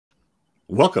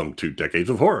Welcome to Decades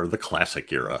of Horror, the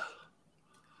classic era.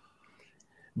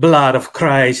 Blood of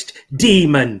Christ,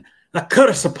 demon, a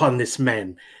curse upon this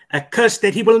man, a curse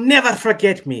that he will never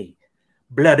forget me.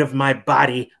 Blood of my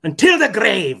body until the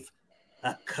grave,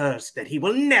 a curse that he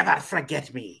will never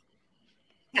forget me.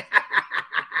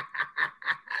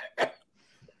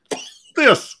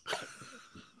 This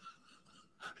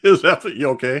is that. You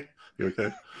okay? You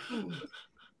okay?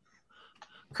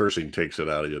 Cursing takes it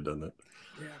out of you, doesn't it?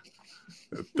 Yeah.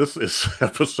 This is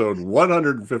episode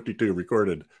 152,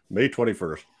 recorded May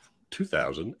 21st,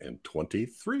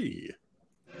 2023.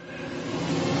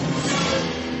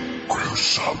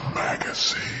 Gruesome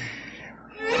Magazine.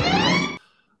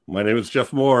 My name is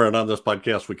Jeff Mohr, and on this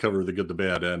podcast, we cover the good, the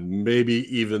bad, and maybe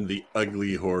even the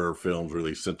ugly horror films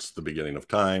released since the beginning of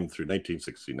time through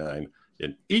 1969.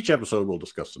 In each episode, we'll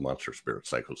discuss the monster, spirit,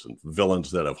 psychos, and villains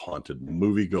that have haunted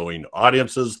movie-going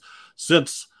audiences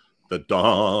since the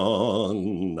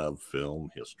dawn of film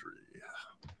history.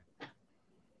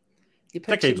 You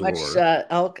put Decades too much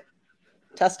elk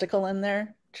testicle in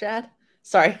there, Chad?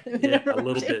 Sorry. Yeah, a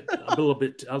little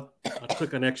bit. I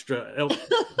took an extra elk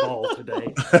ball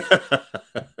today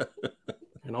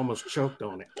and almost choked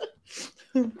on it.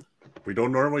 We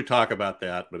don't normally talk about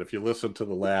that, but if you listen to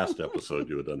the last episode,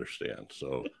 you would understand.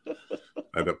 So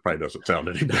that probably doesn't sound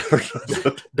any better.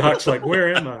 Doc's like,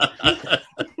 where am I?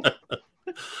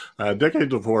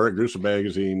 Decades of Horror, Gruesome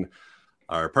Magazine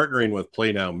are partnering with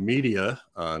Play Now Media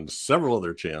on several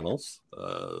other channels.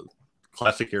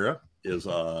 Classic Era is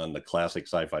on the Classic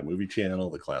Sci-Fi Movie Channel,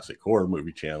 the Classic Horror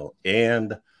Movie Channel,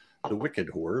 and the Wicked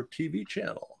Horror TV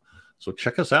Channel. So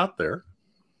check us out there.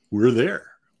 We're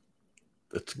there.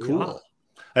 It's cool.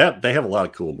 Yeah. They have a lot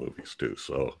of cool movies too,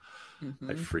 so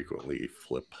I frequently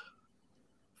flip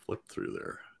through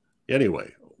there.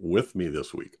 Anyway, with me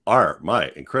this week are my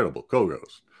incredible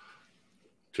co-hosts.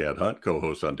 Chad Hunt,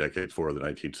 co-host on Decades for the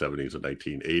 1970s and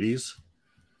 1980s,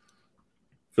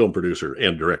 film producer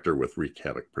and director with Wreak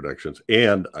Havoc Productions,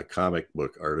 and a comic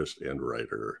book artist and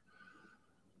writer.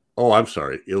 Oh, I'm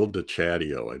sorry, Il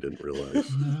Demonio. I didn't realize.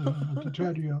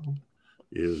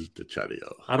 Il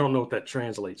Demonio. I don't know what that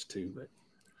translates to, but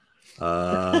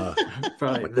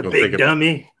probably like, the big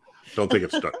dummy. Don't think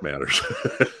it stuck matters.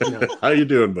 No. How you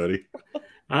doing, buddy?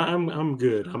 I'm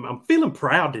good. I'm feeling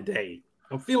proud today.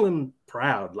 I'm feeling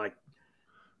proud. Like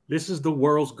this is the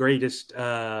world's greatest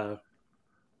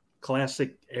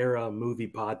classic era movie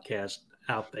podcast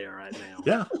out there right now.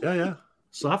 Yeah.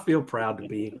 So I feel proud to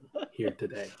be here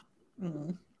today.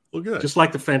 Well, good. Just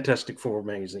like the Fantastic Four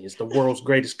magazine. It's the world's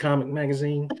greatest comic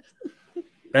magazine.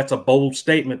 That's a bold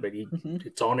statement, but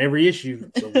it's on every issue.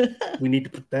 So we need to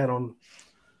put that on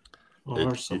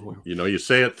ours somewhere. You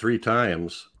say it 3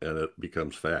 times and it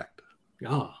becomes fact.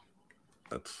 Ah.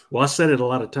 Well, I said it a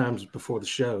lot of times before the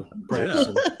show.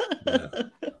 Practicing. Yeah.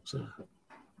 So.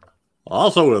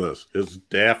 Also with us is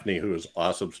Daphne, who is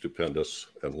awesome, stupendous,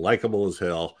 and likable as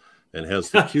hell, and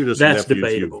has the cutest That's nephews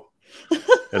debatable.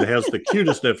 And has the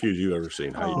cutest nephews you've ever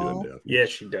seen. How you doing, Daphne? Yes,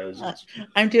 she does.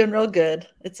 I'm doing real good.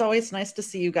 It's always nice to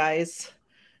see you guys.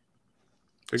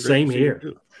 Same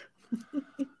here.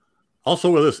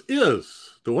 Also with us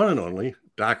is the one and only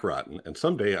Doc Rotten, and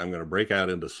someday I'm going to break out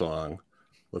into song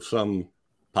with some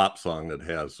pop song that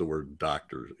has the word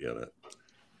doctor in it.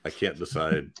 I can't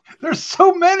decide. There's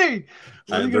so many.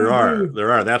 There are.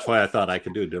 That's why I thought I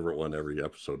could do a different one every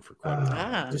episode for quite a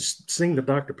while. Just sing the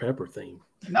Dr. Pepper theme.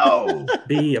 No.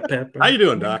 Be a pepper. How you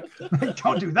doing, Doc?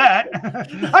 Don't do that.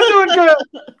 I'm doing good.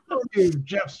 Thank you,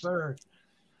 Jeff, sir.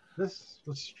 This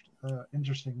was an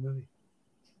interesting movie.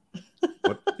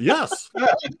 What? Yes.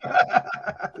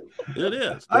 It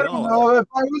is. I don't know if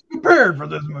I was prepared for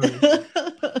this movie.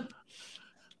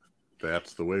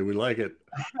 That's the way we like it.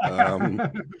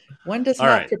 One does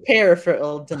not prepare for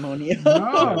Il Demonio.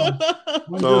 No.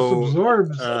 One just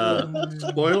absorbs.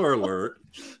 Spoiler alert.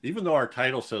 Even though our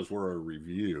title says we're a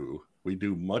review, we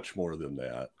do much more than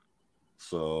that.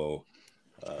 So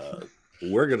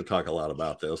we're going to talk a lot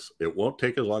about this. It won't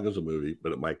take as long as a movie,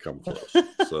 but it might come close.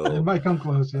 So it might come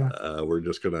close, yeah. We're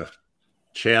just going to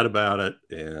chat about it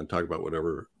and talk about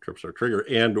whatever trips our trigger.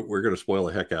 And we're going to spoil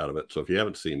the heck out of it. So if you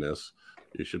haven't seen this,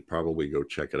 you should probably go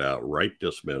check it out right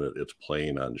this minute. It's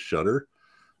playing on Shudder,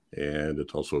 and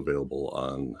it's also available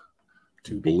on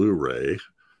Blu-ray.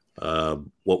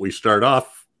 What we start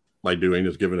off by doing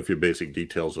is giving a few basic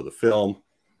details of the film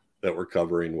that we're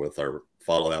covering, with our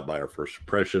followed out by our first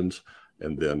impressions,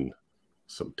 and then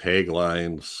some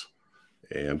taglines.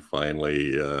 And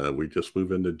finally, we just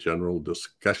move into general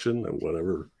discussion and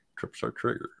whatever trips our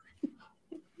trigger.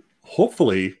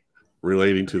 Hopefully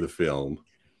relating to the film.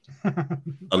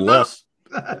 Unless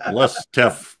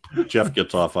Tef Jeff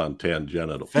gets off on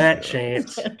tangentital. Fat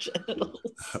chance.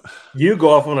 You go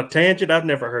off on a tangent. I've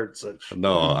never heard such.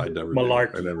 No, I never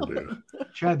Malarkey. do. I never do.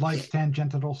 Chad likes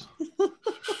tangentals.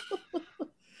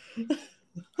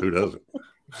 Who doesn't?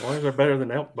 As long as they're better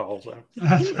than elk balls.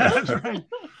 That's right.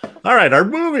 All right, our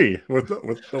movie. With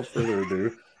no further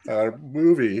ado, our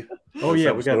movie. Oh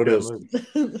yeah, we got to do a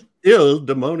movie. Il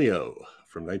Demonio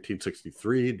from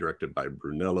 1963, directed by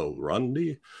Brunello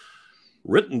Rondi,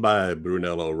 written by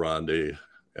Brunello Rondi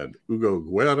and Ugo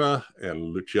Guerra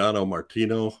and Luciano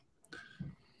Martino.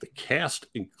 The cast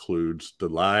includes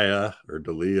Delia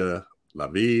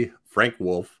Lavi, Frank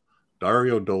Wolf,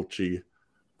 Dario Dolci,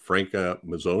 Franca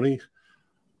Mazzoni.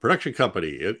 Production company,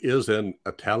 it is an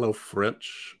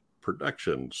Italo-French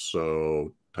production.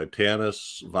 So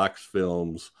Titanus, Vox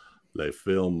Films, Les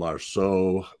Films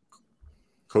Marceau,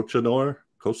 Cosinor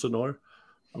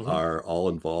are all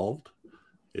involved.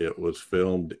 It was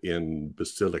filmed in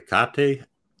Basilicate,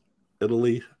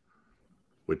 Italy,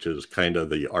 which is kind of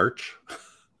the arch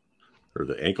or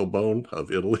the ankle bone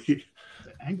of Italy,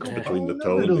 between the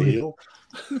toe and the heel.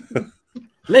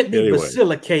 Let me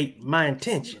basilicate my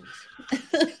intentions.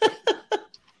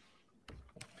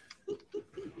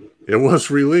 It was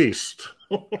released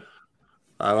on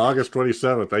August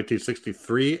 27th,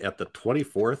 1963 at the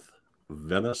 24th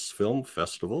Venice Film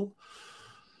Festival.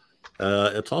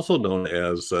 It's also known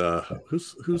as,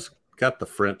 who's got the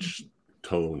French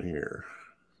tone here?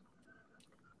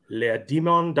 Le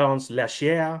démon dans la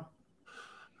chair.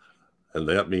 And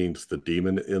that means the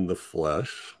demon in the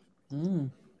flesh.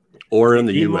 Or in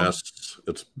the U.S.,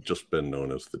 it's just been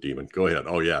known as the demon. Go ahead.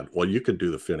 Oh, yeah. Well, you could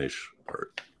do the Finnish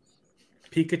part.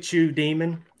 Pikachu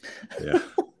demon. Yeah.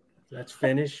 That's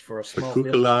Finnish for a small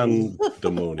Kukulan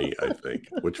demoni, I think,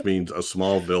 which means a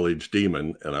small village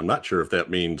demon. And I'm not sure if that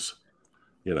means,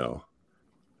 you know,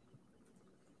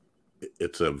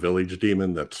 it's a village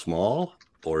demon that's small,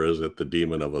 or is it the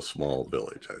demon of a small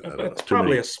village? I don't know. It's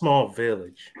probably a small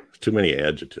village. Too many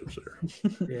adjectives there.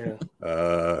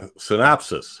 Yeah.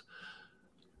 Synopsis.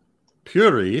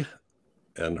 Puri,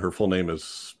 and her full name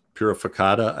is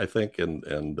Purificata, I think,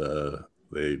 and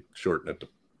they shorten it to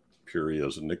Puri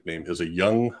as a nickname, is a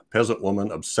young peasant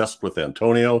woman obsessed with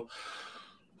Antonio,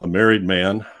 a married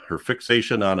man. Her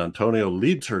fixation on Antonio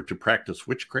leads her to practice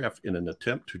witchcraft in an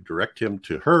attempt to direct him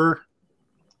to her,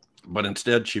 but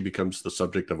instead she becomes the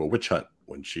subject of a witch hunt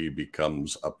when she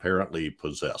becomes apparently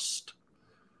possessed.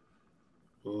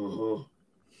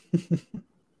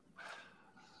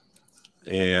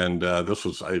 And this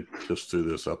was, I just threw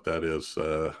this up, that is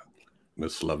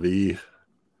Miss Lavie.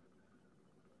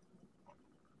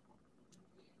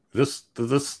 This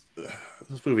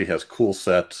movie has cool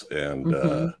sets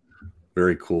and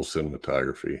very cool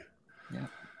cinematography. Yeah.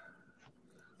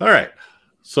 All right.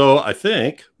 So I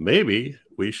think maybe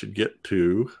we should get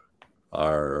to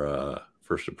our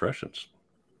first impressions.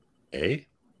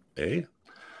 Daphne,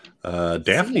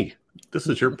 this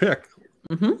is your pick.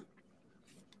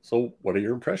 So what are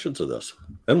your impressions of this?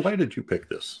 And why did you pick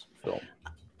this film?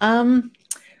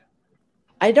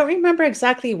 I don't remember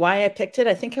exactly why I picked it.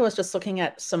 I think I was just looking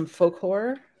at some folk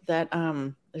horror that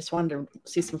I just wanted to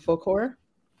see some folk horror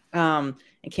and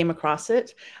came across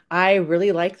it. I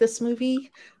really like this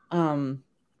movie.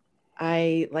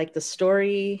 I like the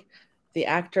story. The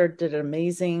actor did an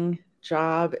amazing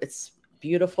job. It's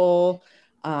beautiful.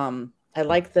 I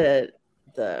like the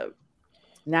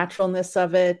naturalness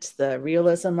of it, the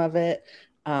realism of it.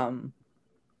 I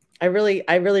really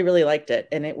liked it,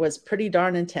 and it was pretty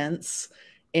darn intense.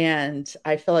 And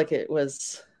I feel like it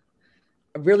was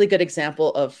a really good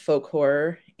example of folk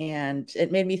horror, and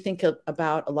it made me think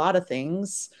about a lot of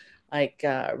things, like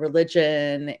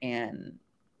religion and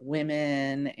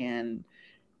women, and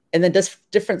then just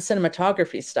different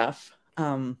cinematography stuff.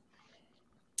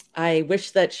 I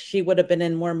wish that she would have been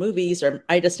in more movies, or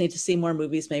I just need to see more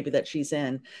movies maybe that she's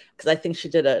in, because I think she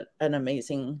did an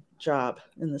amazing job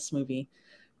in this movie.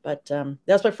 But that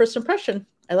was my first impression.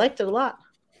 I liked it a lot.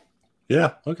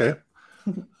 Yeah. Okay.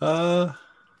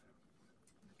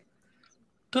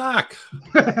 Doc,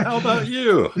 how about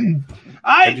you?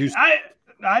 I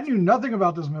knew nothing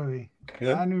about this movie.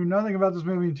 Yeah. I knew nothing about this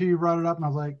movie until you brought it up, and I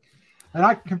was like, and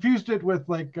I confused it with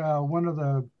like one of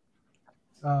the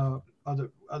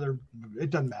other. It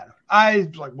doesn't matter. I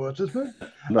was like, what's this movie?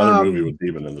 Another movie with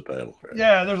demon in the title. Right?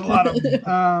 Yeah, there's a lot of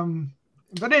them.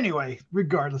 But anyway,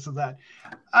 regardless of that,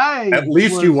 at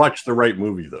least you watched the right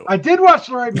movie, though. I did watch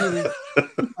the right movie.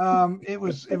 It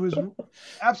was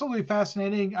absolutely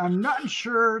fascinating. I'm not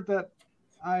sure that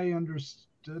I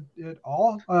it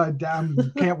all.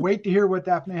 Can't wait to hear what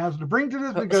Daphne has to bring to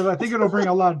this, because I think it'll bring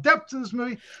a lot of depth to this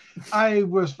movie. I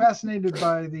was fascinated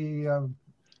by the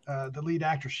lead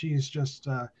actress. She's just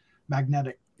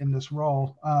magnetic in this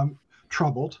role.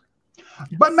 Troubled,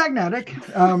 but magnetic.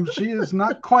 She is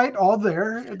not quite all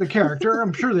there. The character,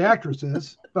 I'm sure the actress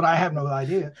is, but I have no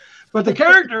idea. But the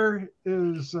character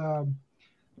is.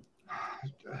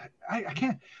 I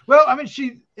can't. Well, I mean,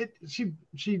 she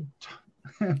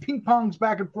ping pongs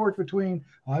back and forth between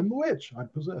I'm a witch, I'm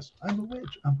possessed, I'm a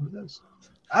witch, I'm possessed.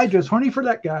 I just horny for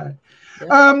that guy.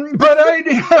 Yeah.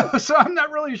 But so I'm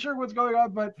not really sure what's going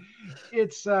on. But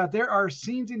it's there are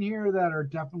scenes in here that are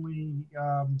definitely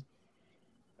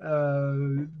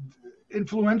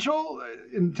influential,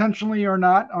 intentionally or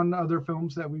not, on other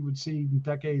films that we would see in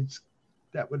decades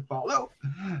that would follow.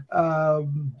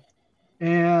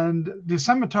 And the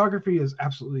cinematography is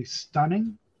absolutely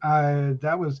stunning.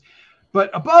 But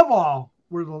above all,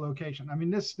 were the location. I mean,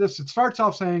 this it starts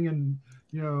off saying, and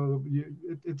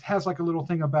it has like a little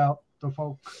thing about the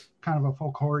folk, kind of a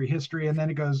folk horror history, and then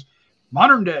it goes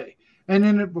modern day, and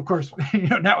then of course,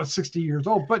 now it's 60 years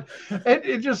old. But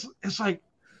it's like,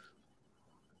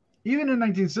 even in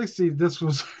 1960, this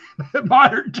was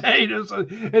modern day,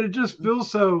 and it just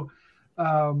feels so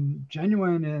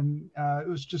genuine, and it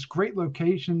was just great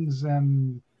locations,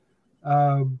 and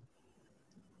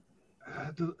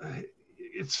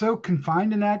it's so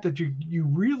confined in that you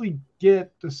really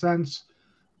get the sense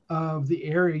of the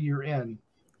area you're in,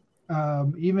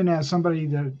 even as somebody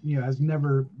that has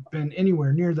never been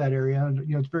anywhere near that area.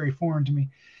 It's very foreign to me,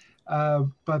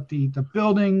 but the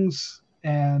buildings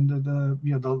and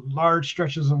the large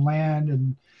stretches of land,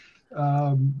 and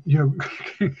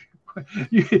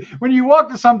when you walk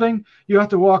to something, you have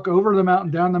to walk over the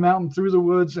mountain, down the mountain, through the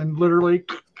woods, and literally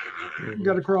you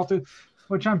got to crawl through,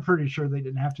 which I'm pretty sure they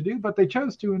didn't have to do, but they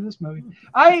chose to in this movie.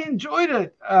 I enjoyed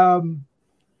it.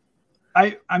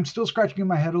 I'm still scratching in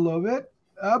my head a little bit,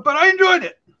 but I enjoyed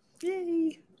it.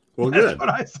 Yay. Well, That's good. what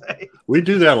I say. We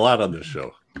do that a lot on this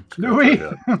show. Do we?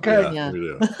 Okay. Yeah. We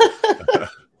do.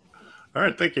 All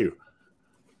right. Thank you.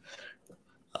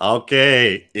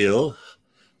 Okay.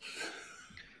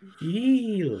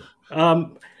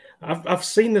 I've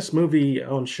seen this movie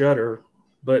on Shudder,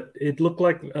 but it looked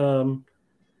like one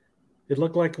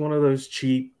of those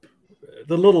cheap,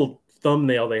 the little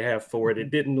thumbnail they have for it.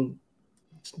 It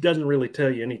doesn't really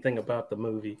tell you anything about the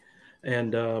movie,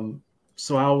 and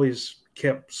so I always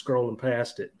kept scrolling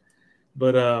past it.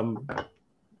 But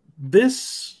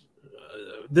this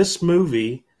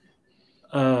movie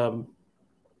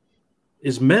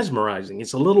is mesmerizing.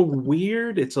 It's a little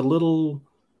weird. It's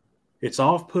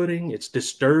off-putting. It's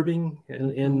disturbing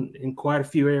in quite a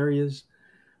few areas.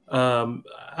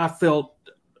 I felt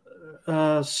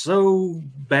so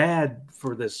bad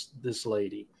for this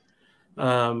lady.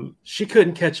 She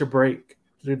couldn't catch a break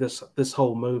through this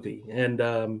whole movie, and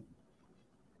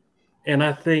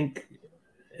I think,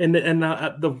 and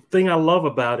the thing I love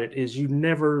about it is you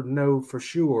never know for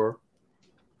sure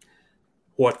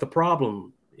what the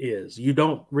problem is. You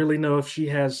don't really know if she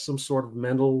has some sort of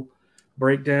mental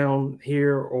breakdown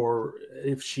here or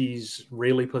if she's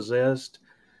really possessed,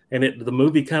 and the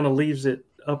movie kind of leaves it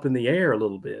up in the air a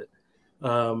little bit.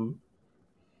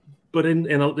 But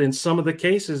in some of the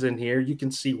cases in here, you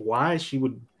can see why she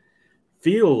would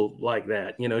feel like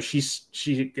that.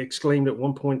 She exclaimed at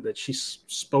one point that she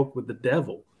spoke with the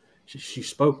devil. She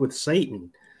spoke with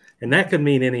Satan, and that could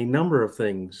mean any number of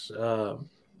things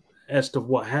as to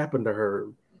what happened to her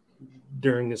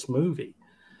during this movie.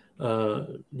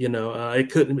 It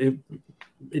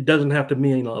doesn't have to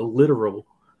mean a literal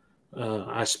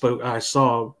I spoke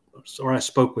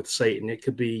with Satan. It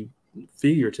could be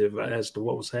figurative as to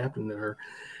what was happening to her,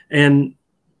 and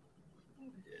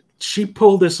she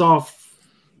pulled this off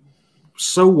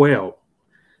so well.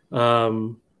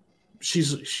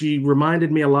 She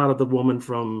reminded me a lot of the woman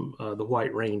from The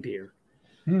White Reindeer.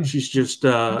 She's just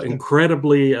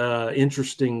incredibly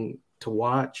interesting to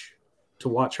watch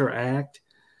her act,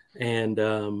 and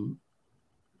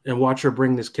watch her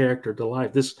bring this character to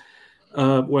life.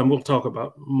 And we'll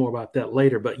talk more about that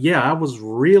later. But yeah, I was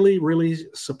really, really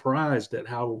surprised at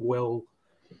how well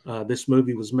this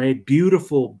movie was made.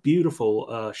 Beautiful,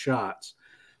 beautiful shots.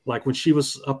 Like when she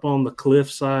was up on the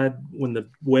cliffside when the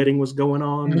wedding was going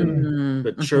on, and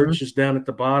the church is down at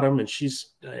the bottom, and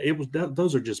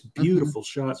those are just beautiful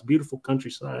shots, beautiful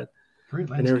countryside,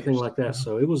 and everything like that.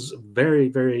 So it was very,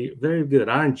 very, very good.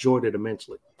 I enjoyed it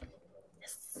immensely.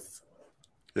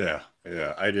 Yeah,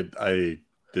 I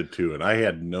did too, and I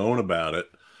had known about it,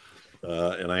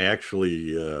 and I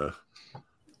actually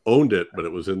owned it, but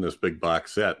it was in this big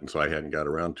box set, and so I hadn't got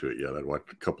around to it yet. I'd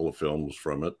watched a couple of films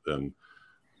from it, and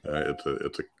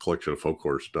it's a collection of folk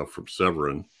horror stuff from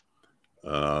Severin.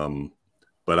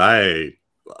 But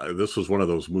this was one of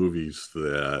those movies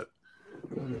that,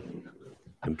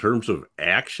 in terms of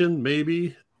action,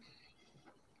 maybe.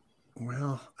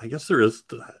 Well, I guess there is.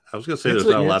 I was going to say there's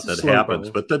not a lot that happens,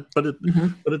 but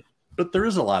there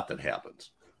is a lot that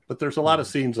happens. But there's a lot of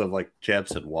scenes of, like Chad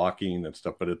said, walking and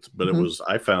stuff. But it was.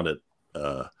 I found it.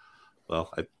 Well,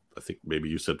 I think maybe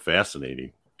you said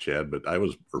fascinating, Chad, but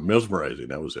or mesmerizing.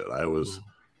 That was it. I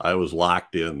was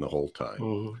locked in the whole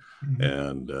time.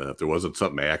 And if there wasn't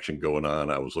something action going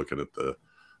on, I was looking at the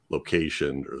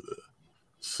location or the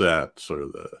sets or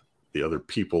the other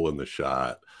people in the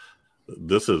shot.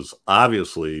 This is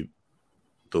obviously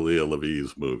Dalia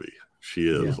Levy's movie. She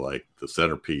is like the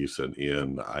centerpiece,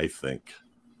 and I think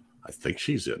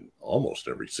she's in almost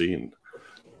every scene,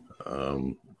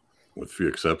 with few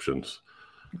exceptions.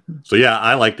 So yeah,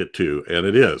 I liked it too, and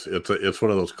it's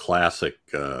one of those classic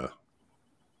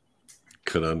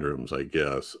conundrums, I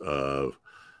guess, of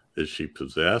is she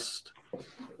possessed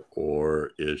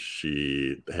or is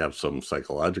she have some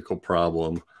psychological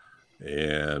problem,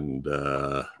 and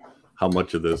how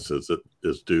much of this is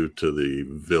due to the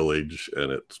village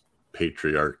and its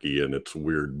patriarchy and its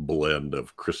weird blend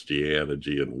of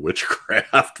Christianity and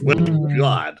witchcraft.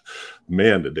 God,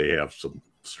 man, did they have some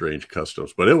strange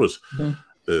customs. But it was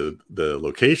the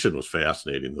location was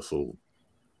fascinating, this little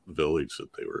village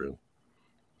that they were in.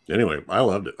 Anyway, I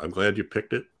loved it. I'm glad you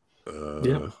picked it.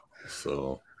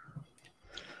 So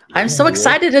I'm so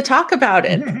excited to talk about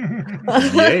it.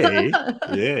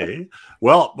 Yay.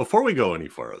 Well, before we go any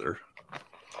further,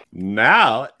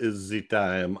 now is the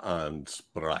time on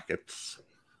Sprockets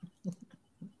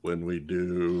when we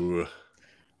do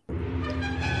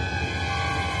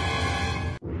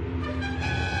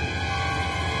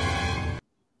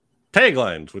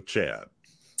taglines with Chad.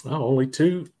 Oh, only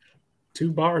two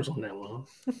bars on that one.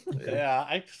 Okay.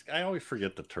 Yeah, I always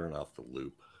forget to turn off the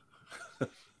loop.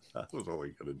 I was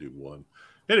only going to do one.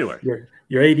 Anyway, your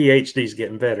ADHD's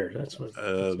getting better. That's what.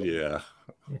 Yeah.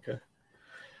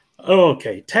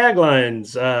 Okay.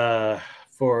 Taglines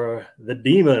for The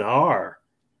Demon are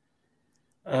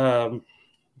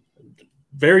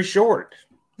very short.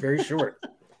 Very short.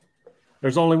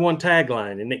 There's only one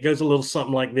tagline, and it goes a little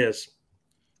something like this.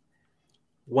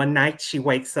 One night she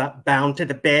wakes up bound to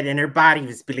the bed and her body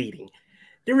is bleeding.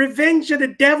 The revenge of the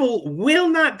devil will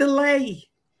not delay.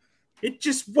 It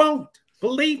just won't.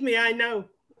 Believe me, I know.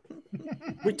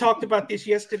 We talked about this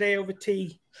yesterday over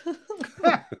tea.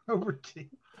 Over tea.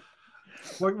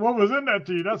 What was in that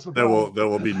tea? That's the there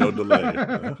will be no delay.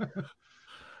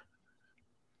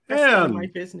 That's none of my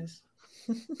business.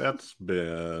 That's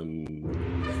been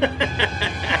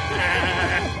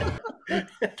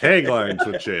Taglines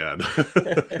with Chad.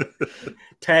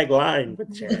 Tagline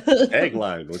with Chad.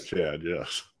 Tagline with Chad,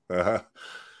 yes.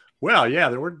 Well, yeah,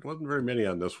 there wasn't very many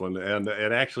on this one. And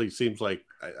it actually seems like,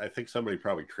 I think somebody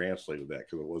probably translated that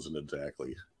because it wasn't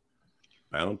exactly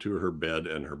bound to her bed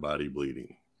and her body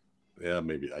bleeding. Yeah,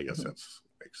 maybe. I guess that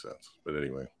makes sense. But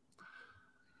anyway.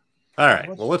 All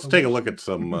right. Well, let's take a look at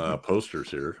some posters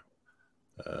here.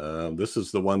 This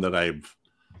is the one that I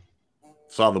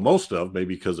saw the most of,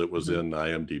 maybe because it was in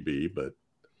IMDb, but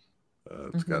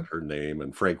it's got her name,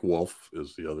 and Frank Wolf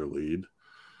is the other lead.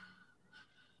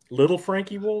 Little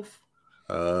Frankie Wolf?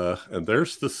 And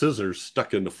there's the scissors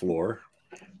stuck in the floor,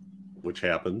 which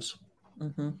happens.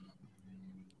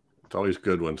 It's always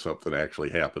good when something actually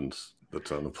happens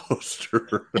that's on the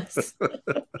poster.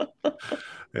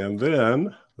 And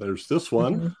then there's this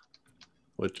one,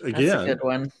 which again, that's a good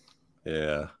one.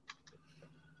 Yeah.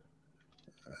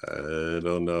 I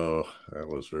don't know. That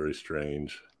was very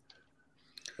strange.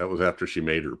 That was after she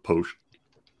made her potion.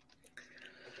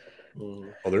 Oh,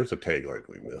 there's a tagline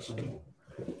we missed.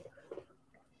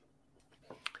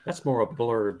 That's more a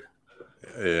blurb.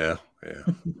 Yeah.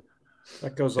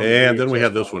 That goes on. And then we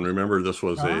have this one. Remember, this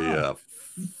was a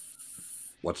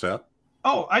what's that?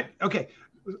 Oh, okay.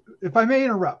 If I may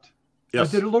interrupt,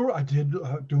 yes. I did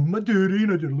do my duty,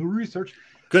 and I did a little research.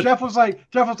 Good. Jeff was like,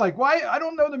 why? I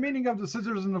don't know the meaning of the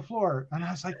scissors in the floor. And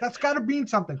I was like, that's got to mean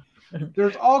something.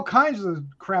 There's all kinds of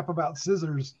crap about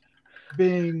scissors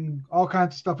being all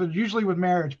kinds of stuff, and usually with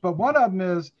marriage. But one of them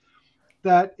is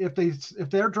that if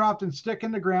they're dropped and stick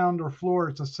in the ground or floor,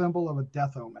 it's a symbol of a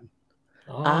death omen.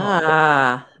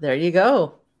 Oh. There you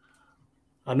go.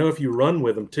 I know if you run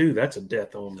with them too, that's a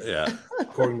death omen. Yeah.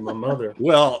 According to my mother.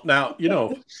 Well, now,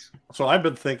 so I've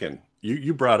been thinking,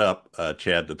 you brought up,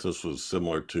 Chad, that this was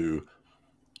similar to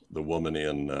the woman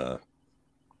in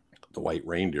the white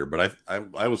reindeer. But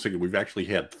I was thinking we've actually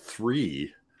had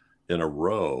 3 in a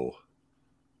row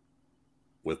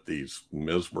with these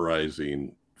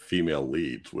mesmerizing female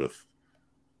leads with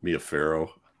Mia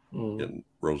Farrow in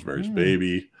Rosemary's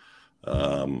Baby,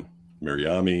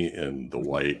 Mariami in The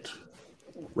White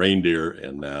Reindeer,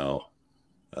 and now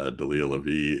Dalia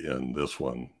Levy in this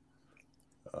one.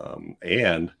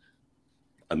 And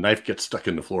a knife gets stuck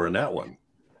in the floor in that one.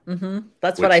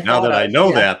 That's what I thought. Now that I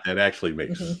know that actually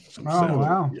makes some sense.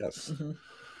 Wow. Yes.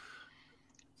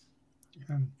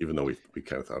 Even though we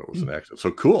kind of thought it was an accident.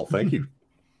 So cool. Thank you.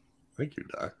 Thank you,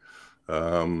 Doc.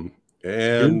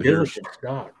 And here's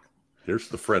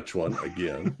the French one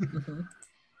again.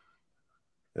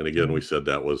 And again, we said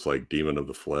that was like Demon of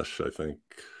the Flesh, I think.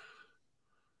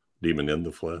 Demon in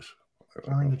the Flesh.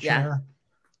 Or in the chair.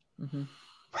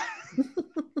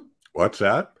 What's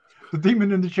that? The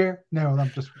demon in the chair? No,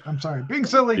 I'm sorry. Being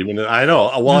silly. I know.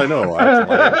 Well, I know.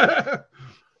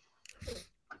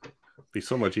 It'd be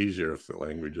so much easier if the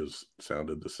languages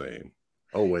sounded the same.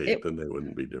 Oh, wait, then they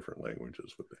wouldn't be different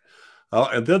languages, would they? Oh,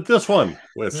 and then this one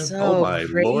with, oh my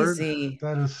Lord.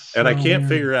 That is so and I can't weird.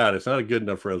 figure out, it's not a good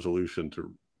enough resolution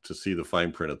to see the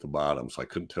fine print at the bottom, so I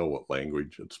couldn't tell what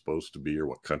language it's supposed to be or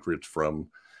what country it's from.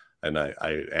 And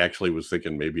I actually was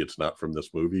thinking maybe it's not from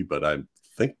this movie, but I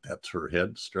think that's her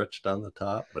head stretched on the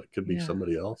top, but it could be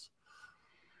somebody else.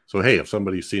 So, hey, if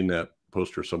somebody's seen that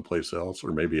poster someplace else,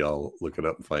 or maybe I'll look it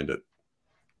up and find it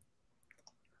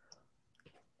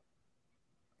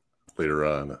later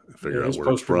on, figure out where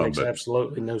it's from. Makes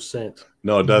absolutely no sense.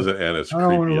 No, it doesn't, and it's I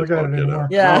don't want creepy to look as at it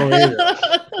all anymore.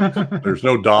 get out. There's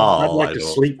no doll. I'd like to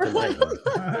sleep tonight.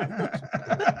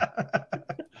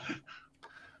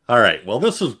 All right. Well,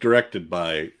 this is directed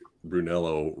by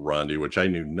Brunello Rondi, which I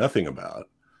knew nothing about.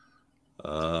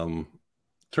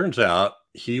 Turns out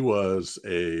he was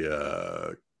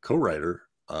a co-writer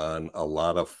on a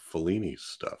lot of Fellini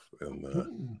stuff in the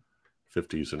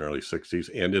 50s and early 60s,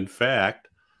 and in fact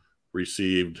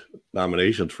received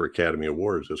nominations for Academy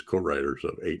Awards as co-writers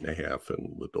of 8.5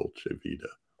 and La Dolce Vita.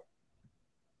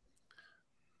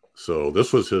 So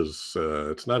this was his,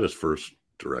 it's not his first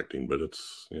directing, but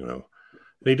it's, you know,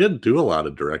 and he didn't do a lot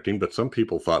of directing, but some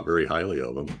people thought very highly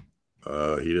of him.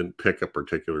 He didn't pick a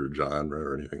particular genre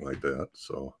or anything like that.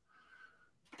 So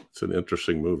it's an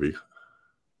interesting movie.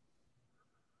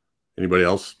 Anybody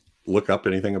else look up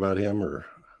anything about him or?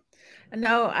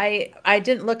 No, I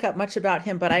didn't look up much about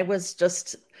him, but I was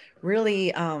just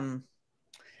really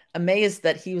amazed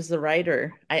that he was the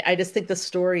writer. I just think the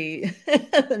story,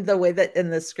 the way that in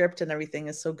the script and everything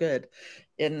is so good.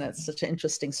 And it's such an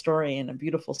interesting story and a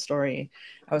beautiful story.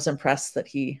 I was impressed that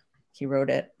he wrote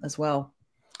it as well.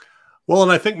 Well,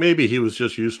 and I think maybe he was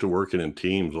just used to working in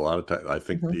teams a lot of times. I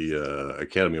think the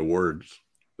Academy Awards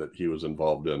that he was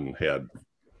involved in had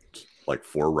like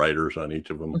 4 writers on each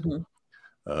of them.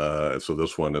 So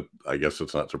this one, I guess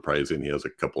it's not surprising. He has a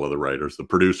couple other writers. The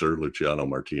producer, Luciano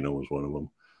Martino, was one of them.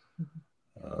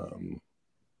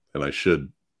 And I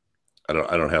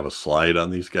don't have a slide on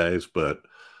these guys, but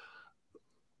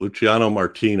Luciano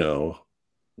Martino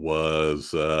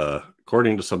was,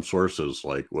 according to some sources,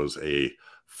 was a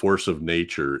force of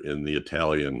nature in the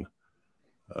Italian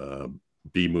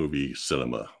B-movie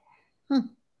cinema.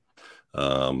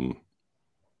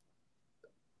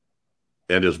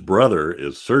 And his brother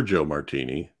is Sergio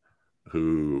Martino,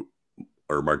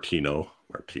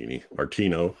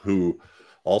 who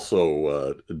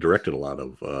also directed a lot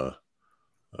of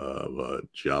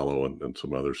giallo and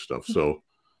some other stuff. So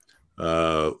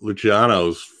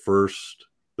Luciano's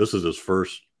this is his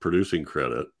first producing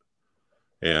credit,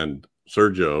 and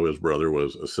Sergio, his brother,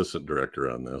 was assistant director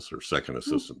on this, or second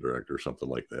assistant director, something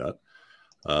like that.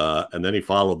 And then he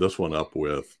followed this one up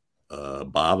with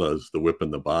Bava's The Whip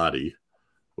and the Body,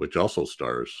 which also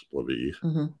stars Levy.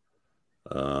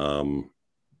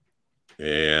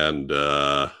 And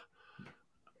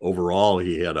overall,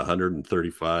 he had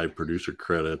 135 producer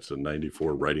credits and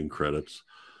 94 writing credits.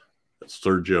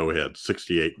 Sergio had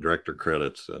 68 director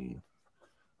credits and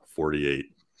 48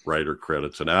 writer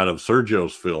credits. And out of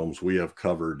Sergio's films, we have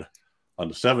covered, on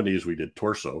the 70s, we did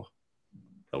Torso.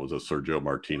 That was a Sergio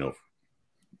Martino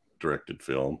directed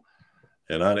film.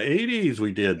 And on the 80s,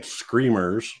 we did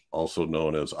Screamers, also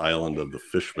known as Island of the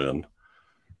Fishmen,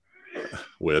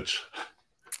 which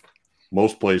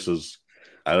most places,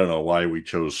 I don't know why we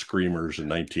chose Screamers in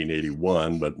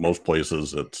 1981, but most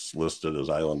places it's listed as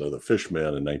Island of the Fishmen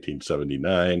in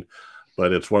 1979.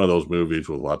 But it's one of those movies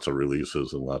with lots of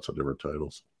releases and lots of different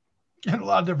titles. And a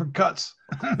lot of different cuts.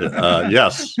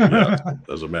 Yes,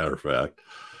 as a matter of fact.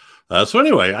 So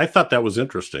anyway, I thought that was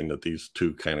interesting that these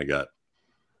two kind of got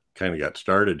kind of got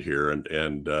started here,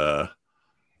 and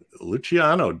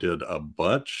Luciano did a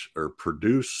bunch, or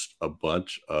produced a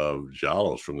bunch of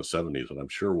giallos from the 70s, and I'm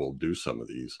sure we'll do some of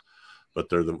these, but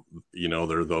they're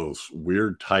they're those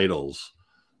weird titles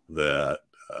that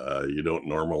you don't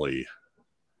normally,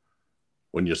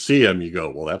 when you see them, you go,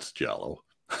 well, that's giallo.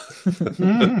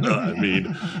 I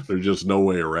mean, there's just no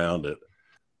way around it.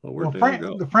 Well,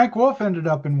 Frank Wolf ended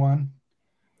up in one.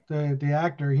 The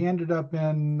actor, he ended up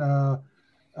in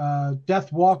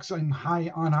Death Walks on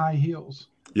High Heels.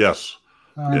 Yes.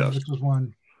 Yes. Which was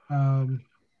one.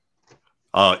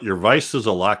 Your vice is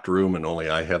a locked room, and only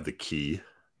I have the key.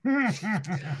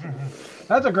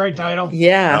 That's a great title.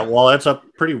 Yeah. Well, that's a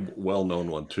pretty well-known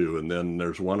one too. And then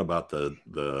there's one about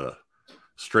the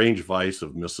Strange Vice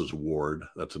of Mrs. Ward.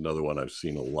 That's another one I've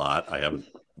seen a lot. I haven't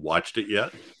watched it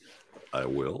yet. I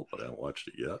will, but I haven't watched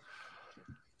it yet.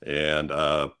 And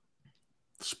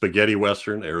Spaghetti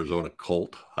Western, Arizona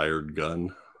Cult, Hired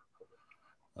Gun.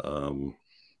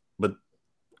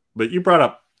 But you brought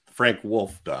up Frank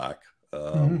Wolf, Doc.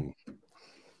 Let's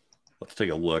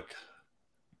take a look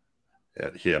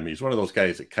at him. He's one of those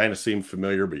guys that kind of seemed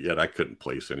familiar, but yet I couldn't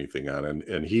place anything on him.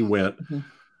 And he went,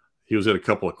 he was in a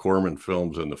couple of Corman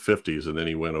films in the 50s, and then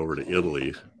he went over to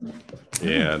Italy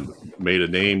and made a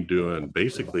name doing,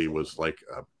 basically was like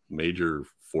a major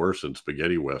force in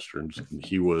spaghetti westerns. And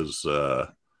he was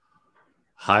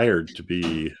hired to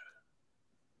be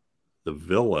the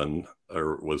villain,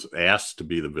 or was asked to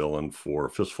be the villain for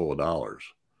Fistful of Dollars.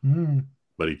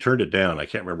 But he turned it down. I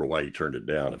can't remember why he turned it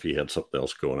down, if he had something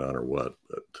else going on or what.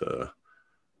 But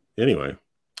anyway,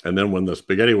 and then when the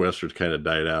spaghetti westerns kind of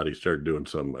died out, he started doing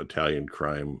some Italian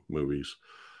crime movies.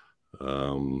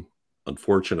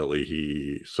 Unfortunately,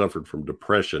 he suffered from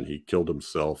depression. He killed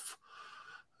himself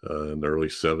in the early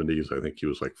 70s. I think he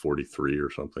was like 43 or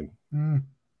something.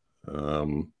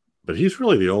 But he's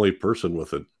really the only person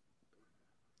with a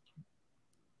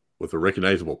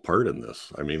recognizable part in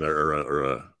this. I mean,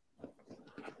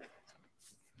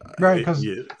 right, because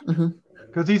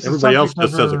he's everybody else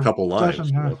just says a couple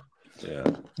lines. Yeah,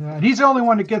 and he's the only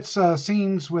one that gets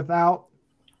scenes without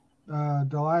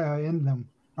Delia in them.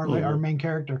 Our main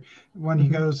character, when he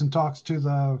goes and talks to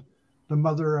the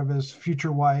mother of his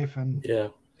future wife, and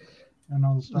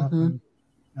all the stuff. And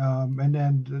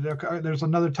then there's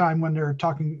another time when they're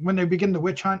talking, when they begin the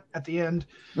witch hunt at the end.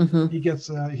 He gets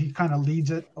he kind of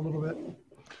leads it a little bit.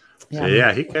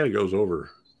 Yeah, he kind of goes over.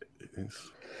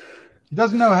 He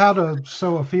doesn't know how to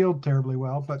sow a field terribly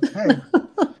well, but hey.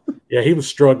 Yeah, he was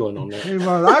struggling on that.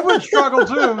 I would struggle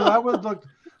too. I would look.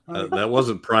 That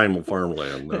wasn't primal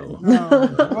farmland, no.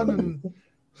 No, it wasn't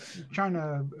trying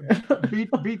to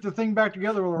beat the thing back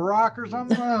together with a rock or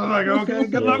something. I was like, okay,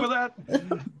 good luck with that.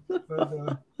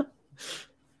 But,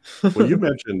 well, you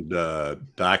mentioned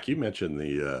Doc. You mentioned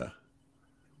the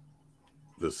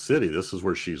city. This is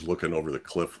where she's looking over the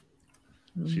cliff.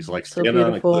 She's like standing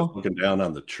on a cliff, looking down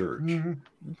on the church.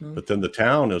 But then the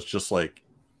town is just like,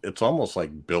 it's almost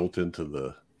like built into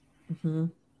the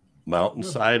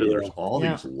mountainside, and there's all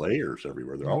these layers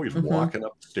everywhere. They're always walking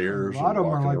up stairs and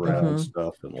walking around and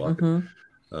stuff and walking.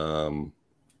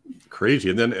 Crazy.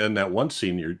 And then in that one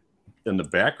scene, you're in the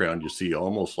background, you see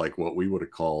almost like what we would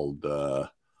have called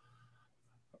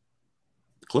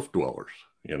cliff dwellers.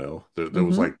 You know, there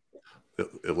was like,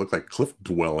 it looked like cliff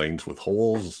dwellings with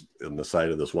holes in the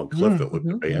side of this one cliff that looked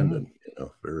abandoned. You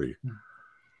know, very.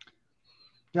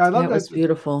 Yeah, I love that. It was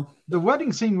beautiful. The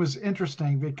wedding scene was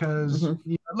interesting because it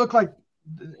looked like,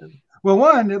 well,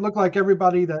 one, it looked like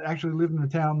everybody that actually lived in the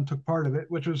town took part of it,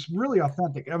 which was really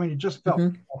authentic. I mean, it just felt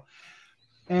cool.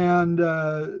 And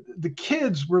the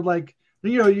kids were like,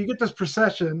 you get this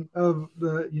procession of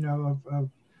the,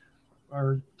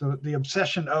 the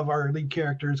obsession of our lead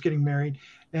characters getting married,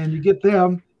 and you get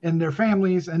them and their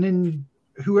families, and then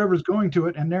whoever's going to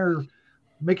it, and they're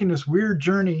making this weird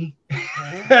journey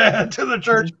to the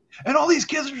church, and all these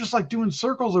kids are just like doing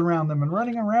circles around them and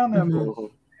running around them.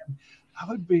 I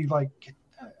would be like,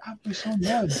 I'd be so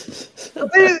mad. But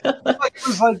it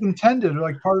was like intended,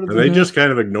 like part of. And they just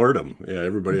kind of ignored them. Yeah,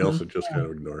 everybody else had just kind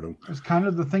of ignored them. It's kind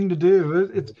of the thing to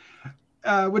do. It's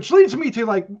which leads me to,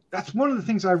 like, that's one of the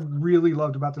things I really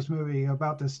loved about this movie,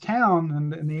 about this town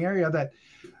and the area that,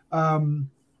 and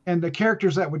the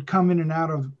characters that would come in and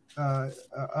out of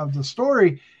the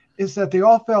story, is that they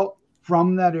all felt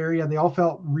from that area. They all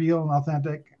felt real and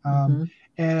authentic.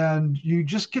 And you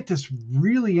just get this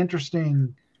really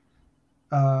interesting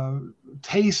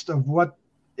taste of what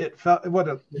it felt what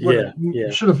it Yeah.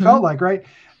 should have felt like, right?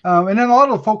 And then a lot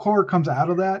of the folk horror comes out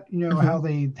of that, you know, how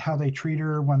they treat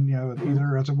her when, you know,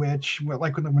 either as a witch,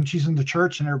 like when she's in the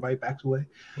church and everybody backs away,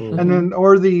 and then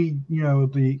or the, you know,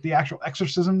 the actual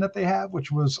exorcism that they have,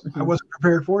 which was I wasn't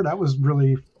prepared for. That was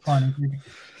really fun and creepy.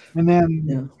 And then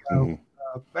you know,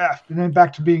 and then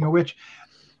back to being a witch.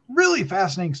 Really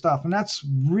fascinating stuff, and that's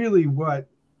really what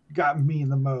got me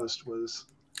the most was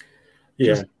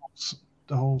just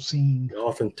the whole scene, the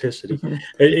authenticity.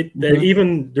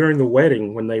 Even during the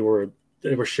wedding, when they were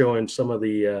showing some of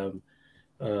the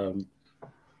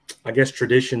I guess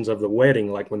traditions of the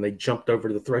wedding, like when they jumped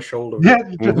over the threshold of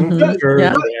the church,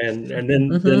 and then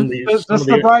that's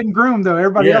the bride and groom, though.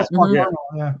 Everybody else walked around.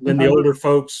 Then the older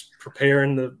folks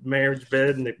preparing the marriage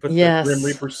bed, and they put the Grim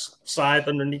Reaper's scythe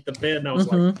underneath the bed, and I was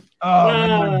like,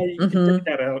 you can take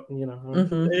that out, you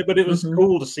know. But it was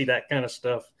cool to see that kind of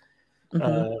stuff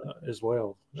as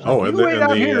well. Oh, and wait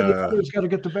out here. Everybody's got to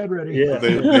get the bed ready. Yeah,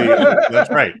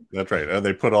 that's right. That's right.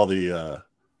 They put all the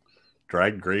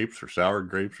dried grapes or sour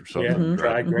grapes or something. Yeah,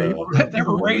 dried grapes. They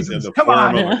were raisins. Come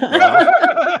on.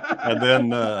 And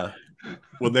then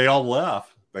when they all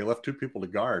left, they left 2 people to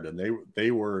guard, and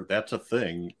they were, that's a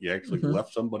thing. You actually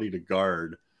left somebody to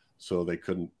guard so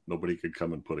nobody could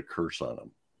come and put a curse on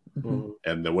them.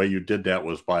 And the way you did that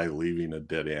was by leaving a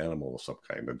dead animal of some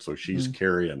kind. And so she's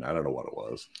carrying, I don't know what it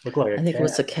was. Looked like I think it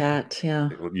was a cat. Yeah.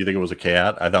 You think it was a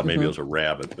cat? I thought maybe it was a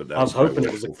rabbit. But I was hoping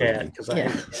it was a cat because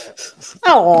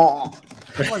Oh.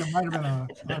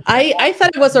 I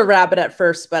thought it was a rabbit at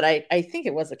first, but I think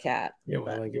it was a cat. Yeah,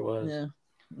 well, I think it was. Yeah.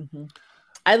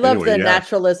 I love the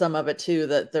naturalism of it too,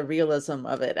 the realism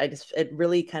of it. It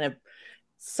really kind of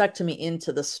sucked me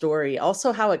into the story.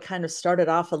 Also, how it kind of started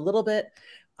off a little bit.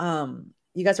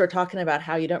 You guys were talking about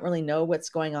how you don't really know what's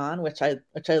going on, which I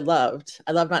loved.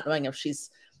 I love not knowing if she's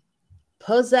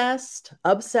possessed,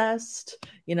 obsessed,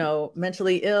 you know,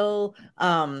 mentally ill.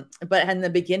 But in the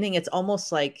beginning, it's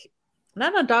almost like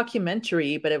not a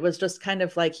documentary, but it was just kind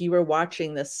of like you were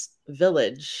watching this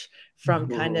village from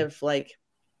kind of like,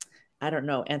 I don't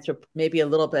know, maybe a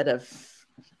little bit of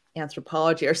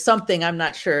anthropology or something, I'm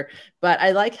not sure, but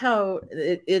I like how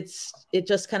it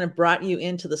just kind of brought you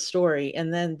into the story,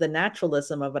 and then the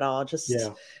naturalism of it all just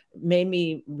made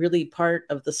me really part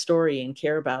of the story and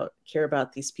care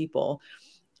about these people.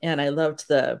 And I loved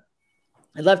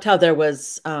how there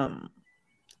was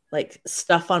like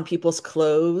stuff on people's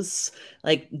clothes,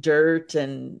 like dirt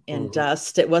and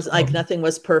dust. It wasn't like nothing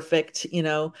was perfect, you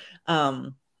know.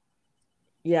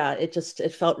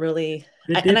 It felt really.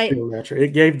 Feel natural.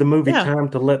 It gave the movie time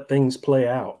to let things play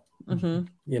out,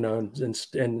 you know,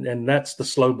 and that's the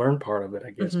slow burn part of it,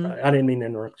 I guess. I didn't mean to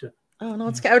interrupt you. Oh no,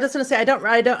 it's. I was just gonna say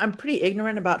I'm pretty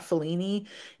ignorant about Fellini,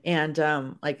 and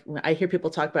like I hear people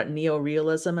talk about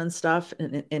neo-realism and stuff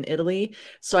in Italy,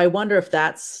 so I wonder if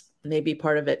that's maybe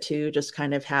part of it too, just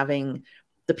kind of having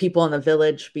the people in the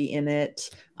village be in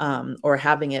it, or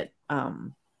having it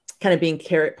kind of being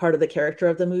part of the character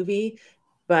of the movie.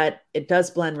 But it does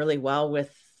blend really well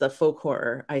with the folk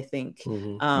horror, I think.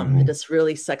 It just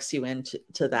really sucks you into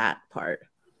that part.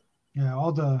 Yeah,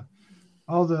 all the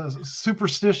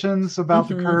superstitions about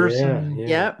the curse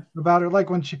about it. Like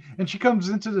when she comes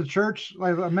into the church,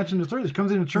 like I mentioned this earlier, she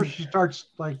comes into church, she starts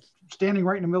like standing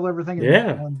right in the middle of everything.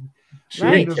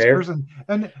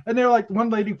 And they're like, one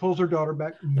lady pulls her daughter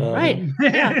back. Right.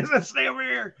 Stay over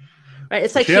here. Right.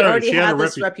 It's like she already had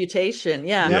this reputation.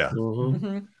 Yeah.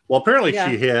 Well, apparently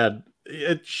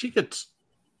she gets,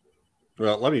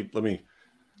 well, let me,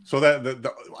 so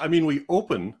that I mean, we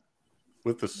open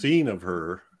with the scene of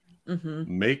her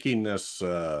making this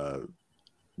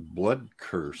blood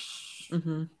curse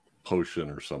potion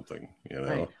or something, you know.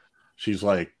 Right. She's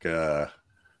like, I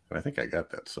think I got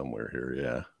that somewhere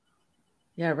here.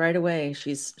 Yeah, right away.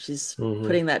 She's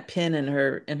putting that pin in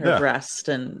her breast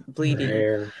and bleeding.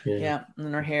 Her hair,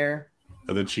 in her hair.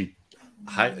 And then she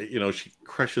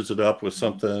crushes it up with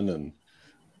something and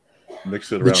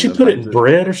mixes it around. Did she put it in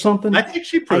bread or something? I think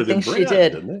she put it in bread. She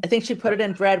did. I think she put it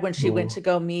in bread when she went to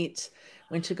go meet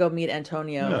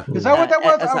Antonio. Yeah. Is that what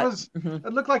that was?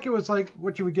 It looked like it was like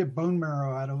what you would get bone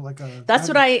marrow out of, like a. That's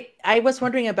what I was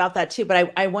wondering about that too.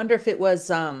 But I wonder if it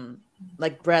was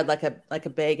like bread, like a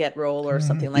baguette roll or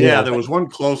something like that. Yeah, there was one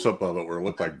close up of it where it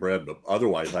looked like bread, but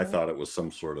otherwise I thought it was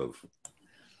some sort of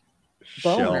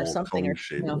bone shell, or something, or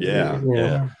shape.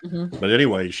 But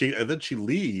anyway, she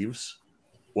leaves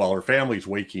while her family's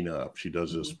waking up. She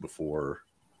does this before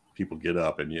people get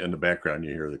up, and in the background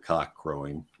you hear the cock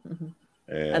crowing.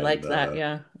 And, I like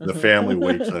that. The family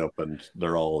wakes up and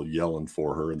they're all yelling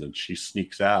for her, and then she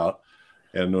sneaks out,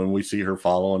 and when we see her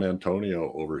following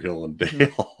Antonio over hill and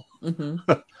dale.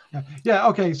 Yeah.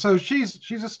 Okay. So she's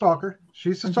a stalker.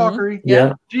 She's a stalkery.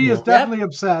 Yeah. She is definitely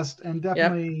obsessed, and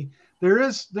definitely there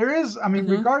is. I mean,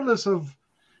 regardless of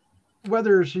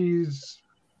whether she's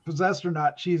possessed or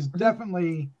not, she's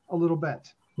definitely a little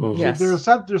bit. Yes.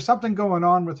 There's something going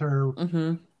on with her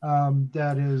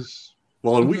that is.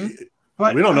 Well, we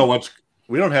don't know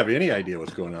we don't have any idea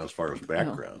what's going on as far as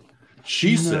background.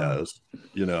 She says,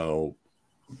 you know,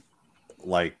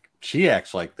 like she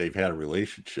acts like they've had a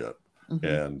relationship,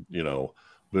 and you know,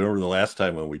 remember the last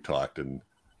time when we talked, and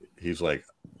he's like,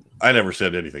 I never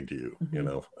said anything to you, you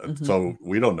know, so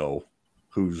we don't know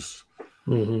who's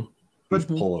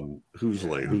pulling, who's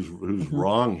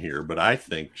wrong here, but I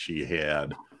think she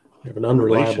had an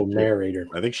unreliable narrator.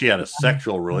 I think she had a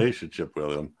sexual relationship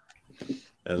with him,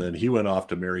 and then he went off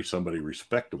to marry somebody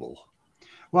respectable.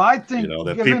 Well, I think, you know,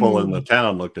 that people in the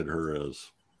town looked at her as,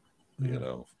 you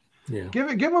know,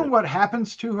 given what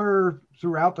happens to her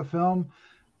throughout the film,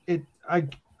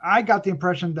 I got the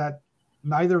impression that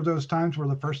neither of those times were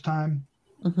the first time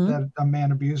that a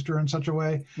man abused her in such a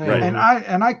way. Right.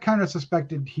 And I kind of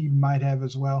suspected he might have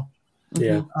as well.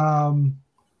 Yeah.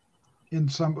 In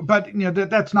some, but you know,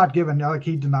 that's not given. Like,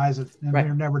 he denies it, and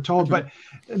we're never told. But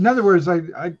in other words,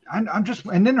 I'm just,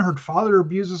 and then her father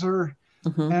abuses her,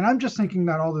 and I'm just thinking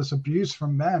that all this abuse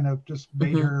from men have just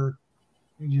made her,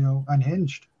 you know,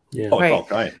 unhinged. Yeah.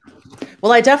 Right.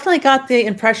 Well, I definitely got the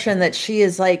impression that she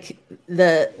is like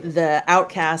the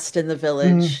outcast in the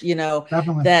village, you know,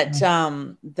 that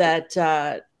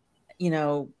you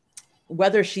know,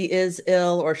 whether she is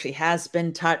ill or she has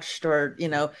been touched, or, you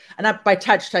know, and not by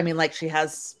touched, I mean like she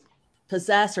has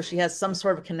possessed, or she has some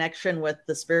sort of connection with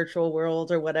the spiritual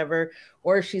world or whatever,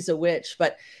 or she's a witch,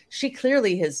 but she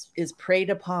clearly is preyed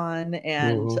upon.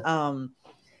 And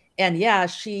yeah,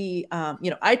 she,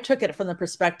 you know, I took it from the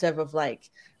perspective of like,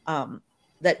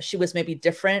 that she was maybe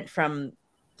different from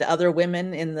the other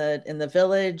women in the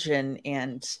village.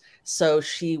 And so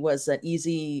she was an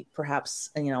easy, perhaps,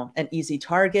 you know, an easy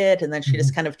target. And then she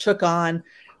just kind of took on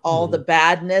all the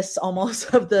badness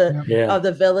almost of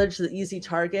the village, the easy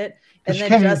target. And then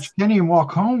can't even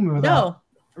walk home without. No,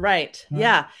 right.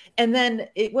 Yeah. And then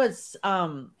it was,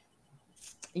 and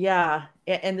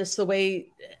this the way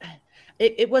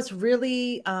it was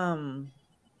really,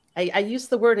 I used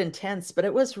the word intense, but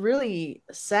it was really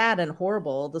sad and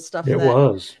horrible, the stuff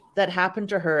that happened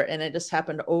to her. And it just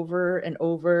happened over and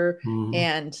over.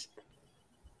 And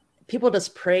people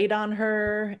just preyed on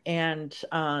her and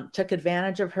took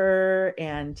advantage of her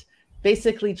and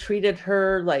basically treated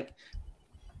her like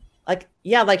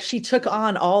she took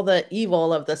on all the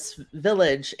evil of this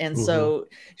village. And so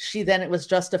it was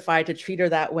justified to treat her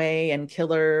that way and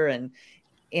kill her and,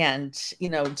 you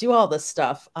know, do all this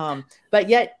stuff. But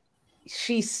yet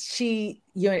she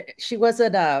you know, she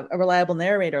wasn't a reliable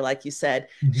narrator, like you said.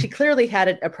 She clearly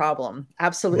had a problem.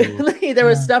 Absolutely. There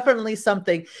was definitely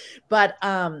something, but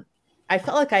I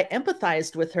felt like I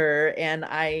empathized with her, and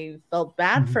I felt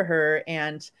bad for her.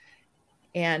 And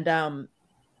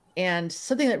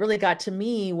something that really got to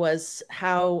me was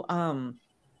how,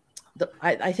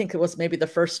 I think it was maybe the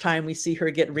first time we see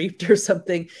her get raped or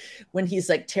something, when he's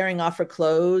like tearing off her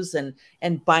clothes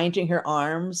and binding her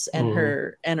arms and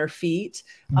her feet.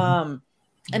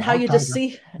 And how you just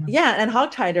see, and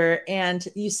hogtied her, and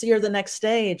you see her the next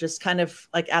day, just kind of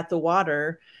like at the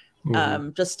water,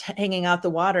 just hanging out the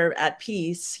water at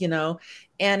peace, you know?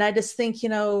 And I just think, you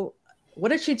know, what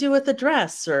did she do with the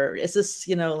dress? Or is this,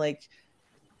 you know, like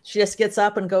she just gets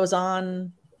up and goes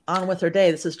on with her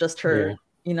day? This is just her,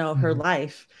 you know, her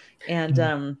life. And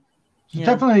it's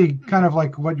definitely kind of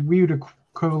like what we would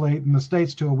equate in the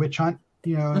States to a witch hunt,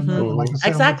 you know, like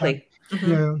exactly. You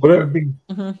know,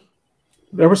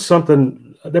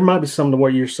 there might be something to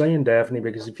what you're saying, Daphne,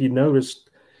 because if you noticed,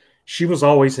 she was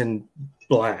always in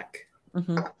black.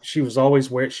 She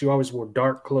always wore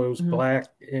dark clothes, black,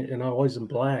 and always in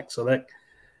black. So that,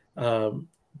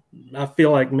 I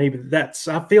feel like maybe that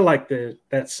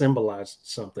symbolized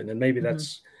something, and maybe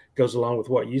that's goes along with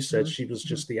what you said. She was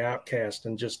just the outcast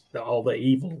and just all the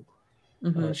evil.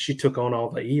 She took on all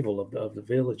the evil of the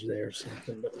village there, or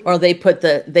something. Or they put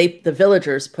the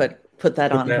villagers put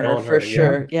that on her for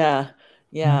sure. Yeah.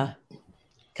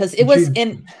 Because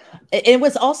it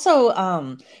was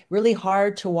also really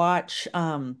hard to watch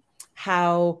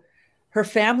how her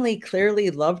family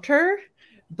clearly loved her,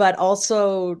 but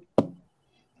also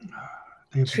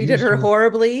treated her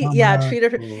horribly.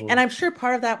 Treated her. And I'm sure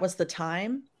part of that was the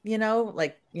time, you know,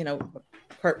 like, you know,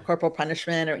 corporal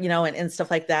punishment, or, you know, and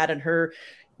stuff like that. And her,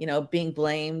 you know, being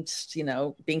blamed, you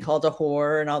know, being called a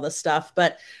whore and all this stuff.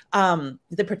 But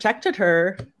they protected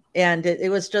her And it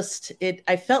was just,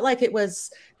 I felt like it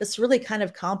was this really kind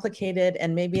of complicated,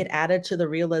 and maybe it added to the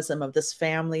realism of this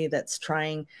family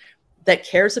that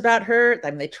cares about her. I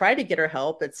mean, they try to get her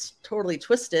help. It's totally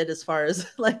twisted as far as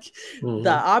like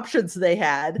the options they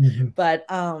had. But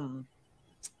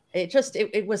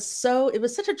it was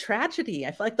such a tragedy.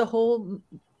 I feel like the whole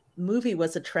movie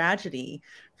was a tragedy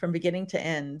from beginning to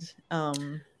end.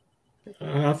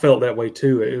 I felt that way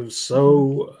too. It was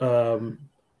so,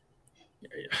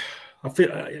 I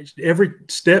feel every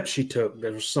step she took,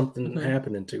 there was something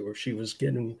happening to her. She was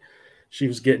getting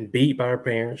beat by her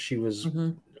parents. She was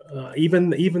even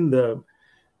the,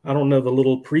 I don't know, the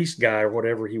little priest guy or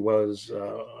whatever he was,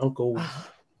 Uncle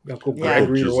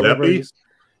Gregory or whatever.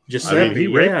 Giuseppe, I mean, he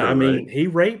raped her, right? he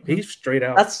raped. He straight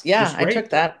out. That's I took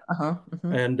that.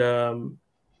 And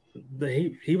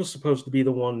he was supposed to be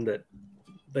the one that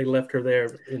they left her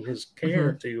there in his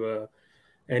care to,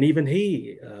 and even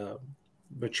he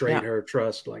betrayed her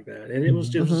trust like that. And it was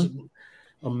just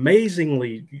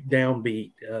amazingly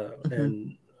downbeat,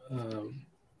 and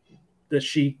that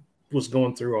she was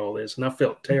going through all this, and I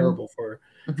felt terrible for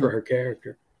her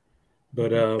character.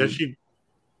 But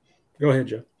go ahead,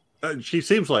 Joe. She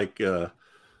seems like so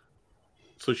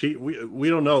we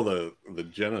don't know the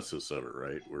genesis of it,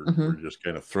 right? We're just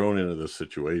kind of thrown into this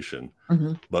situation,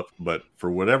 but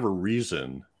for whatever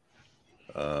reason,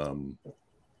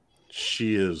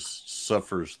 she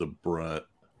suffers the brunt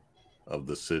of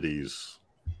the city's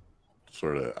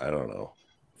sort of, I don't know,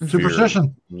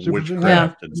 superstition,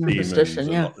 witchcraft, and demons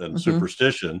and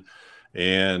superstition,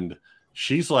 and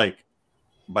she's like,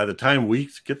 by the time we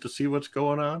get to see what's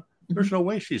going on, there's no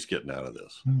way she's getting out of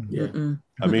this.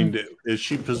 I mean, is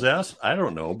she possessed? I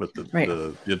don't know, but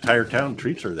the entire town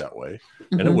treats her that way,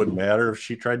 and it wouldn't matter if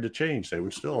she tried to change; they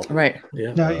would still.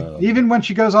 Now, even when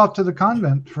she goes off to the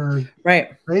convent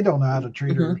they don't know how to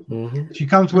treat her. She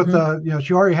comes with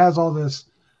she already has all this.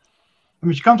 I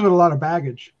mean, she comes with a lot of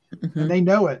baggage, and they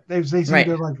know it. They seem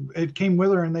to, like, it came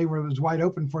with her, and it was wide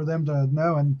open for them to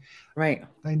know, and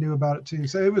they knew about it too.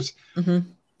 So it was.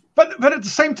 But at the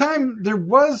same time, there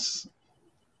was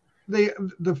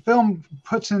the film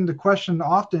puts into question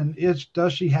often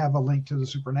does she have a link to the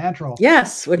supernatural?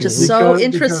 Yes, which is so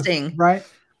interesting, right?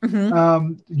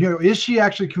 Is she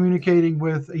actually communicating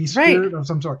with a spirit of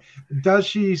some sort? Does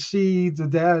she see the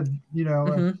dead?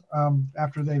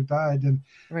 After they've died, and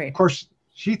of course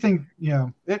she thinks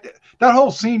that whole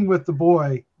scene with the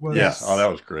boy was that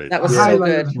was great. That was a so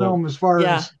highlight good. of the film as far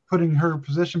as putting her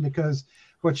position, because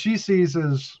what she sees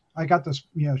is, I got this,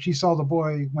 she saw the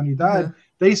boy when he died.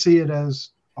 They see it as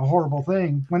a horrible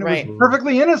thing when it was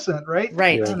perfectly innocent, right?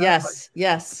 Yes.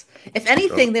 If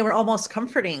anything, they were almost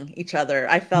comforting each other.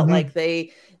 I felt like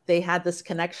they had this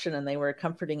connection, and they were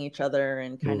comforting each other,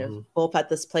 and kind of both at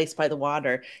this place by the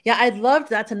water. Yeah, I loved,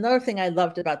 that's another thing I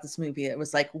loved about this movie. It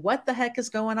was like, what the heck is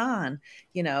going on?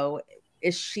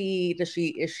 Is she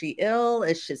ill?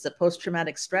 Is she a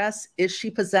post-traumatic stress? Is she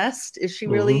possessed? Is she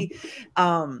really,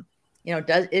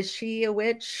 is she a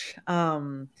witch?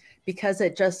 Because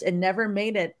it never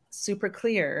made it super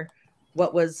clear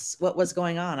what was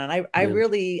going on. And I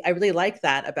really like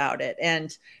that about it.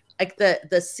 And like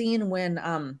the scene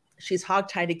when she's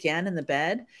hogtied again in the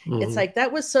bed, it's like,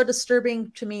 that was so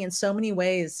disturbing to me in so many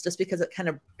ways, just because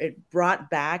it brought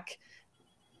back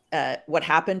what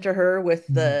happened to her with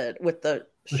the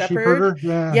shepherd.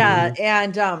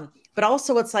 And but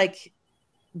also it's like,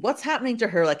 what's happening to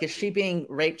her? Like, is she being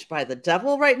raped by the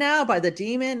devil right now, by the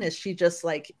demon? Is she just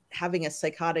like having a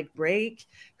psychotic break?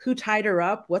 Who tied her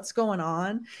up? What's going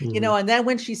on? And then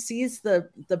when she sees the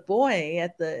boy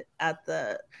at the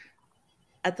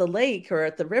lake or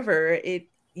at the river, it,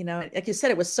 like you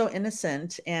said, it was so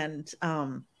innocent and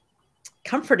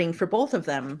comforting for both of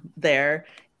them there.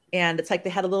 And it's like they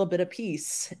had a little bit of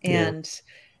peace.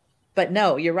 But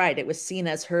no, you're right. It was seen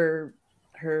as her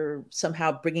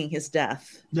somehow bringing his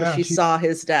death. She saw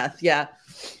his death.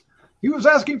 He was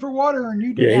asking for water, and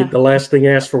you did. The last thing he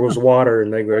asked for was water,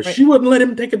 and they go, she wouldn't let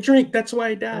him take a drink. That's why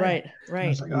he died. I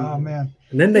was like, oh man.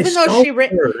 And then they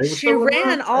she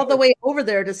ran all the way over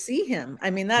there to see him. I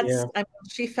mean,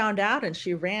 she found out and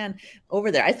she ran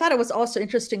over there. I thought it was also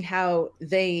interesting how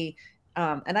they,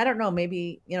 and I don't know,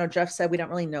 maybe, Jeff said we don't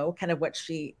really know kind of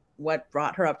what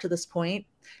brought her up to this point.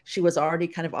 She was already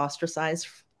kind of ostracized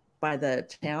by the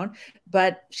town,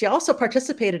 but she also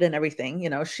participated in everything.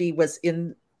 She was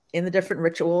in the different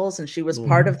rituals, and she was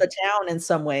part of the town in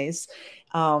some ways.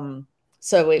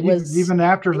 So it was, even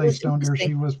after they stoned her,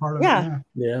 she was part of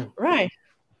it. Right.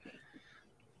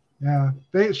 Yeah,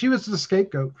 she was the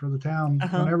scapegoat for the town.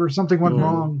 Whenever something went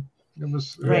wrong, it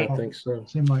was I think so.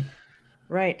 Seemed like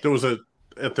there was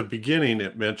at the beginning,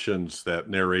 it mentions that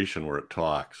narration where it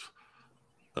talks,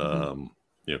 you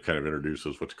know, kind of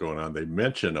introduces what's going on. They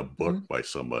mention a book by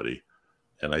somebody,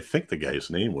 and I think the guy's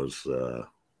name was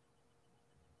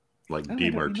like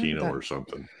DiMartino or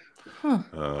something.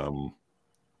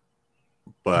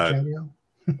 But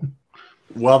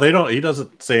well, they don't. He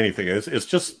doesn't say anything. It's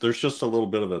just there's just a little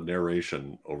bit of a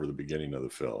narration over the beginning of the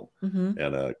film,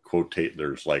 and a quotate.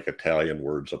 There's like Italian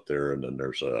words up there, and then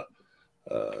there's a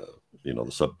you know,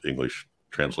 the sub English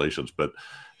translations. But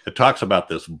it talks about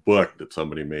this book that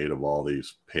somebody made of all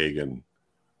these pagan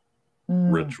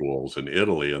rituals in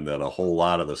Italy, and that a whole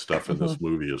lot of the stuff in this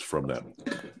movie is from that.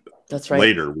 That's right.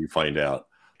 Later, we find out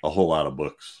a whole lot of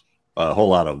books, a whole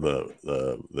lot of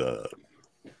the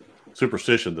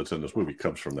superstition that's in this movie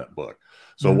comes from that book.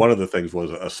 So one of the things was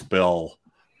a spell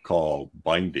called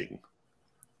binding,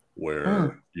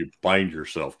 where you bind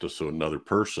yourself to another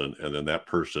person, and then that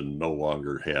person no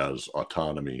longer has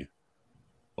autonomy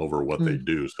over what they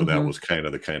do. So that was kind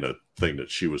of the thing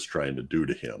that she was trying to do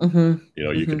to him. You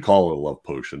know, you could call it a love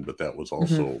potion, but that was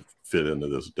also fit into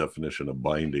this definition of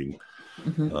binding.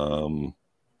 And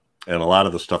a lot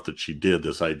of the stuff that she did,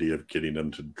 this idea of getting them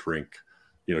to drink,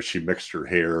 you know, she mixed her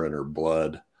hair and her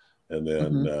blood, and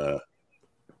then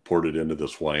poured it into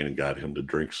this wine and got him to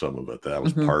drink some of it. That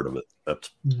was part of it.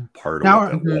 That's part of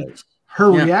what that was.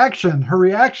 Her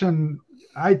reaction,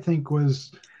 I think,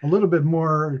 was a little bit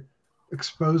more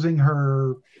exposing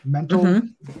her mental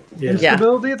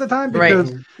instability at the time,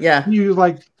 because you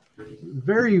like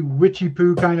very witchy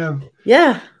poo kind of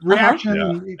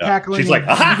reaction, cackling. She's like,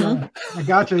 aha! I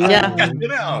gotcha.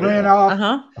 Ran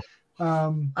off.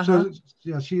 So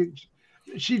yeah, she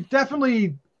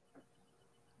definitely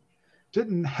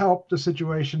didn't help the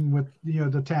situation with, you know,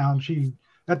 the town.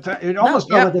 It almost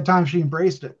felt like the time she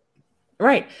embraced it.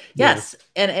 Right. Yes.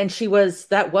 And she was,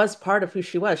 that was part of who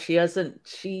she was. She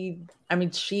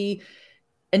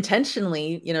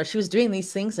intentionally, you know, she was doing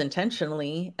these things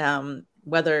intentionally.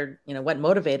 Whether, you know, what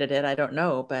motivated it, I don't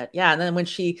know. But yeah, and then when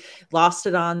she lost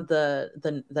it on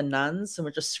the nuns, and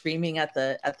we're just screaming at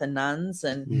the nuns,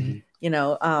 and you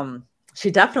know, she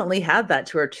definitely had that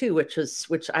to her too, which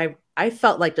I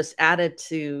felt like just added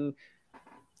to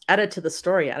the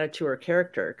story, added to her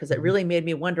character, because it really made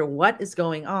me wonder what is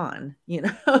going on, you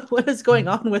know, what is going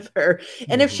on with her,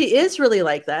 and if she is really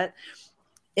like that,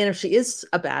 and if she is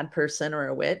a bad person or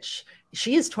a witch,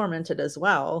 she is tormented as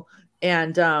well.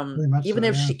 And even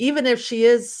if she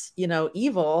is, you know,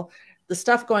 evil, the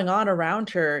stuff going on around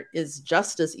her is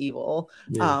just as evil.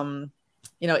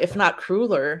 You know, if not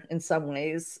crueler in some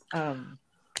ways.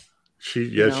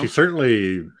 She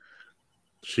certainly,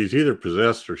 she's either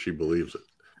possessed or she believes it.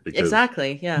 Because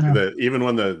exactly. Even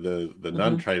when the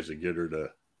nun tries to get her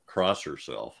to cross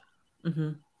herself,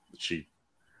 she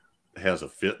has a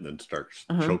fit and then starts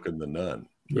choking the nun.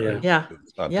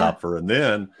 On top of her, and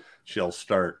then she'll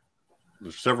start.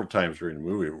 There's several times during the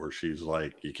movie where she's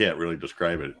like, you can't really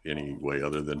describe it any way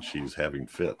other than she's having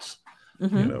fits. You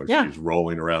know, she's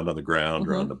rolling around on the ground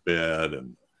or on the bed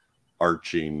and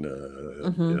arching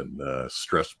in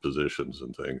stressed positions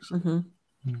and things.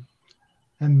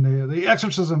 And the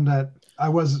exorcism that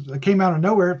came out of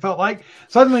nowhere, it felt like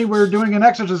suddenly we're doing an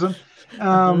exorcism,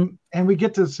 and we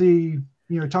get to see,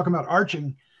 you know, talking about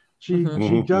arching. She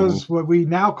does what we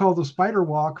now call the spider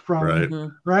walk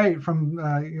from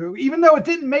even though it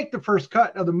didn't make the first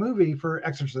cut of the movie for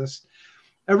Exorcist,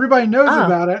 everybody knows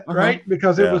about it, right?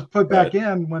 Because it was put back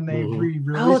in when they re-released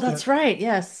it. Oh, that's right.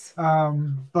 Yes.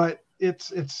 But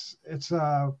it's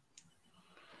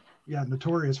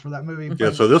notorious for that movie.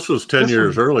 Yeah. So this was 10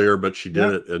 years earlier, but she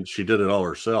did it, and she did it all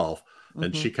herself,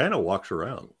 and she kind of walks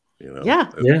around. You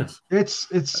know,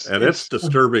 it's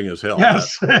disturbing as hell.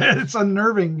 Yes, it's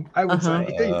unnerving, I would say.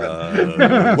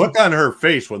 Look on her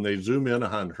face when they zoom in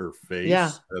on her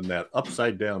face, and that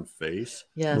upside down face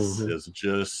is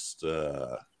just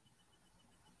I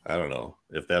don't know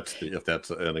if that's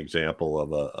an example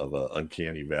of a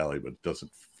uncanny valley, but it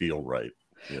doesn't feel right.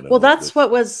 You know? Well, that's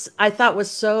what I thought was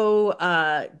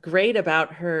so great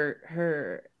about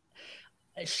her.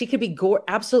 She could be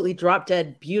absolutely drop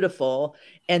dead beautiful,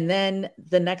 and then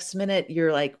the next minute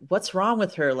you're like, what's wrong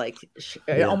with her? Like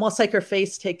almost like her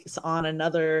face takes on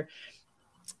another,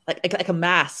 like a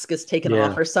mask is taken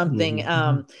off or something.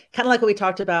 Kind of like what we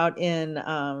talked about in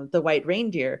The White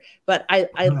Reindeer. But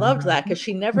I loved that, because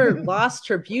she never lost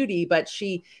her beauty, but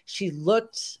she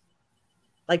looked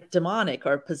like demonic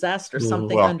or possessed or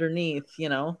something underneath, you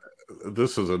know.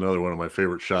 This is another one of my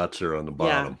favorite shots here on the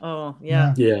bottom.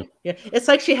 Yeah. It's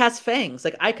like she has fangs.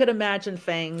 Like I could imagine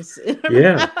fangs. Even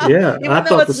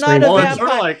though it's not a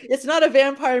vampire, it's not a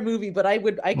vampire movie, but I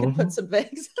could put some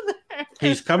fangs in there.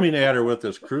 he's coming at her with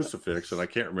this crucifix, and I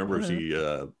can't remember if he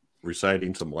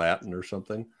reciting some Latin or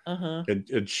something.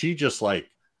 And she just like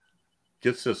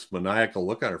gets this maniacal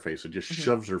look on her face and just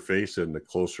shoves her face in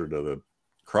closer to the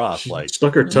cross, like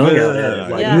stuck her tongue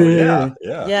out.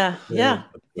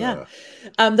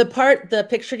 The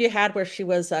picture you had where she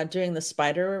was doing the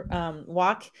spider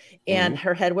walk and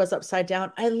her head was upside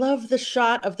down. I love the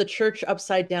shot of the church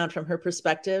upside down from her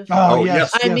perspective. Oh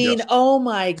yes. I mean, oh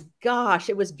my gosh,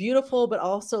 it was beautiful, but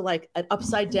also like an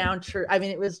upside down church. I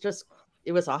mean, it was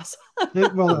awesome.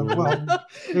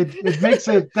 It makes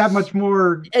it that much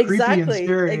more creepy and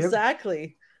scary.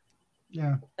 Exactly.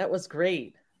 Yeah. That was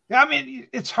great. Yeah, I mean,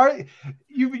 it's hard.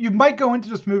 You might go into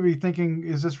this movie thinking,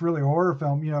 is this really a horror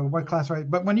film? You know, what classify?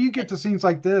 But when you get to scenes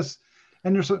like this,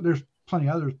 and there's plenty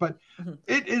others, but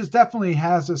it is definitely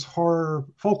has this folk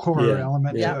horror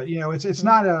element to it. You know, it's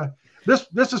not a this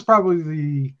is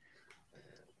probably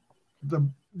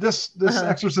this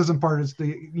exorcism part is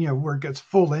where it gets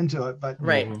full into it, but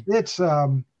it's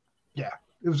it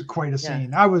was quite a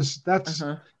scene.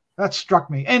 That struck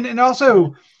me, and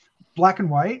also black and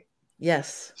white.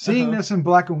 Yes, seeing this in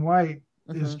black and white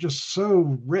is just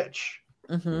so rich.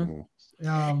 A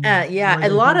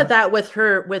lot of that with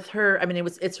her. I mean,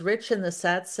 it's rich in the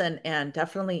sets and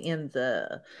definitely in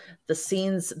the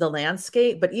scenes, the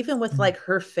landscape, but even with like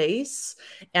her face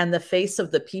and the face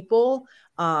of the people.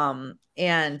 And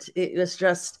it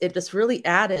just really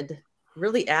added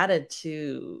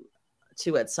to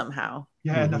it somehow.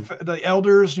 Yeah, and the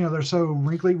elders, they're so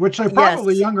wrinkly, which they're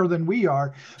probably younger than we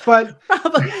are, but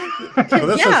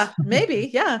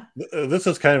maybe. This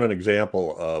is kind of an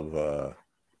example of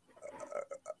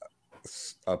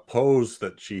a pose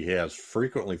that she has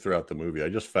frequently throughout the movie. I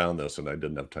just found this and I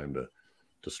didn't have time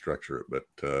to structure it, but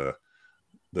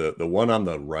the one on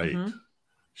the right,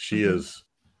 she is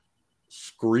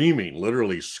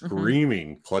literally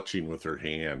screaming, clutching with her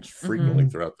hands frequently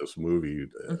throughout this movie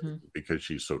because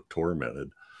she's so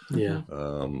tormented. Yeah.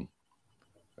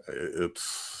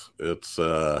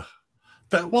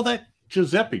 That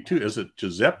Giuseppe too. Is it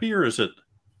Giuseppe or is it?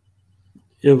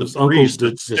 It was Uncle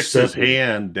Giuseppe. Sticks his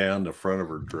hand down the front of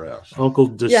her dress. Uncle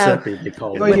Giuseppe, they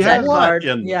call it. Well, that card.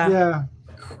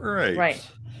 Right.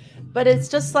 But it's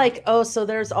just like, so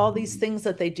there's all these things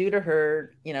that they do to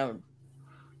her,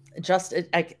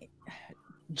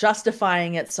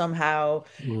 justifying it somehow.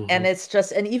 And it's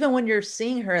just, and even when you're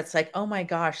seeing her, it's like, oh my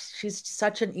gosh, she's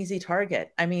such an easy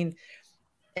target. I mean,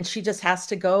 and she just has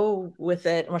to go with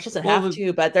it. Well, she doesn't have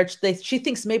to, but she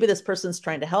thinks maybe this person's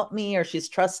trying to help me, or she's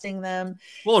trusting them.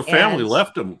 Well, her family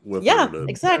left him with her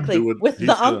exactly, with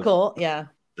the uncle.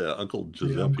 Uncle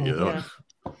Giuseppe. Your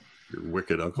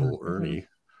wicked Uncle Ernie.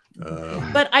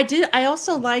 But I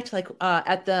also liked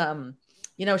at the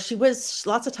she was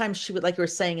lots of times she would, like you were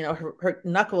saying, her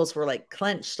knuckles were like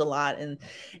clenched a lot,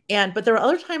 but there were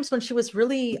other times when she was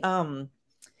really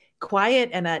quiet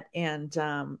and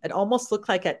it almost looked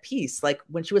like at peace, like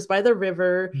when she was by the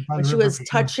river, when she was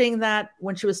touching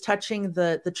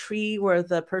the tree where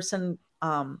the person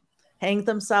hanged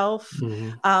themselves.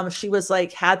 She was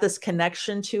like had this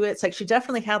connection to it. It's like she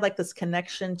definitely had like this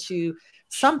connection to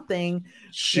something.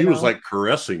 She was like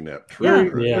caressing that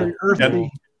tree.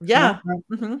 Earthly.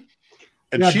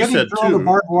 And she said too, the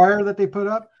barbed wire that they put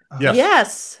up.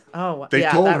 Yes. Oh, they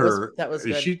told her that was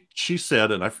good. She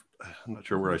said, and I'm not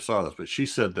sure where I saw this, but she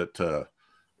said that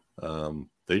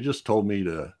they just told me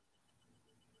to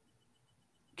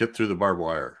get through the barbed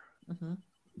wire.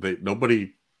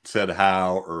 Nobody said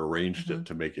how or arranged it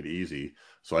to make it easy,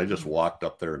 so I just walked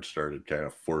up there and started kind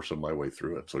of forcing my way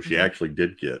through it. So she actually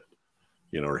did get,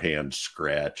 her hand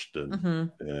scratched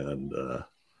and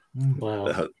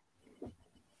wow.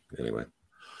 Anyway.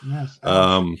 Yes.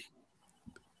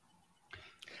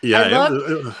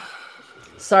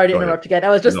 Sorry to interrupt again. I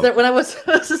was just when I was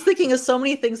just thinking of so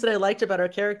many things that I liked about her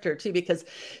character too, because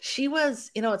she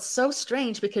was, it's so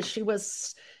strange because she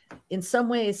was in some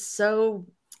ways so,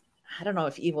 I don't know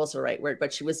if evil is the right word,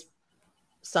 but she was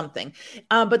something.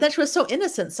 But then she was so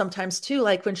innocent sometimes too.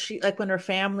 Like when her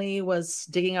family was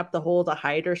digging up the hole to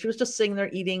hide her, she was just sitting there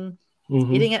eating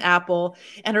an apple,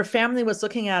 and her family was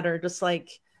looking at her just like,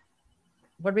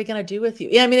 what are we going to do with you?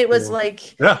 Yeah. I mean, it was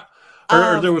like,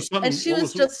 or there was something, and she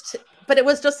was just, but it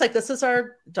was just like, this is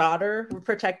our daughter. We're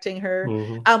protecting her.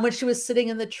 When she was sitting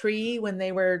in the tree, when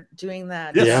they were doing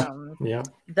that,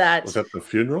 that was that the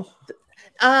funeral?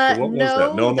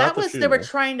 No, that was they were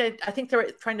trying to. I think they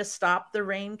were trying to stop the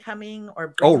rain coming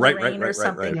or rain or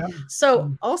something. Right.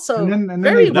 So also, and then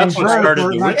very that's what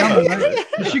started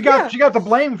She got the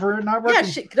blame for it not working.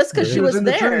 Yeah, just because she was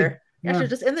there. Yeah, she was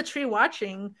just in the tree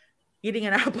watching. eating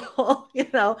an apple, you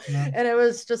know, Yeah. and it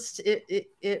was just,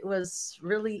 it was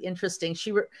really interesting.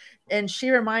 She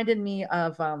reminded me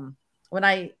of, when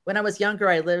I was younger,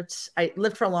 I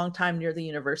lived for a long time near the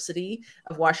University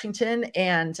of Washington,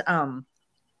 and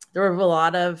there were a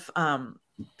lot of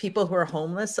people who are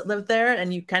homeless that live there,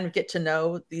 and you kind of get to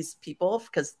know these people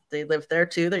because they live there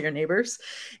too. They're your neighbors.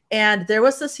 And there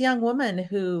was this young woman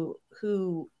who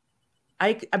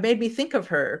I made me think of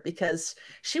her, because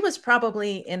she was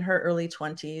probably in her early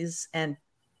 20s and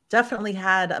definitely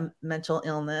had a mental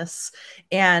illness,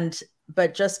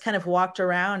 but just kind of walked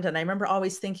around. And I remember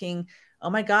always thinking, oh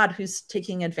my God, who's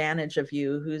taking advantage of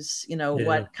you? Who's, you know,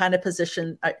 what kind of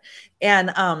position?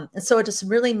 And so it just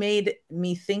really made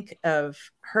me think of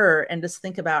her and just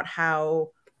think about how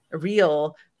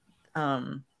real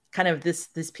kind of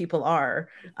these people are,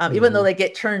 even though they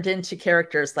get turned into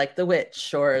characters like the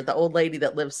witch or the old lady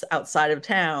that lives outside of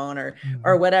town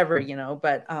or whatever, you know,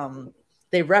 but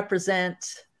they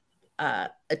represent a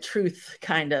truth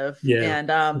kind of.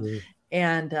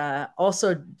 And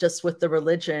also just with the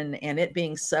religion and it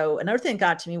being so, another thing that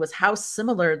got to me was how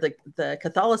similar the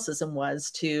Catholicism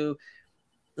was to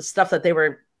the stuff that they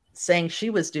were saying she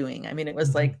was doing. I mean, it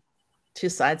was like two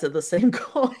sides of the same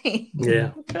coin.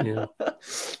 Yeah.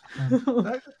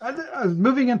 I was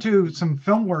moving into some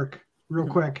film work real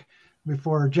quick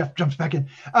before Jeff jumps back in.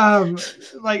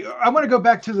 Like, I want to go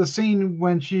back to the scene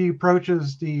when she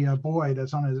approaches the boy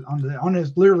that's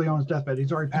literally on his deathbed.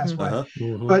 He's already passed away.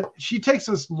 But she takes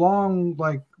this long,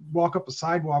 like, walk up a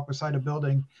sidewalk beside a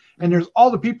building, and there's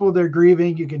all the people there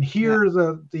grieving. You can hear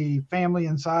the family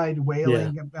inside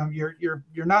wailing. You're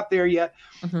not there yet,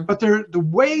 but the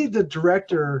way the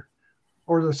director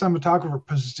or the cinematographer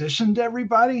positioned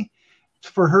everybody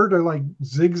for her to like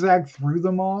zigzag through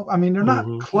them all. I mean, they're not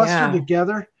clustered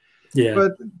together,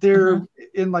 but they're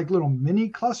in like little mini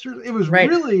clusters. It was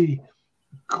really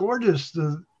gorgeous.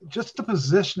 Just the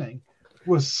positioning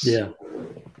was,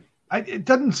 it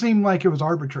doesn't seem like it was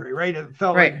arbitrary, right? It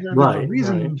felt like there was a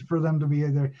reason for them to be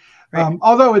there.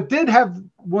 Although it did have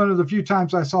one of the few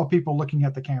times I saw people looking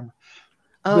at the camera.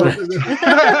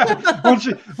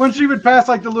 When she would pass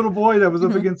like the little boy that was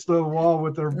up against the wall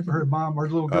with her mom or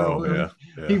little girl,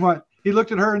 he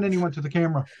looked at her and then he went to the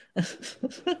camera.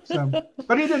 So,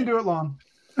 but he didn't do it long.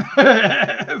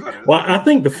 Well, I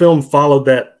think the film followed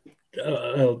that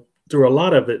through a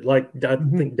lot of it. Like I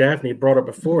think Daphne brought up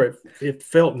before, it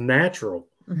felt natural.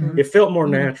 It felt more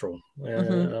natural,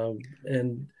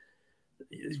 and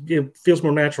it feels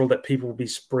more natural that people will be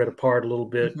spread apart a little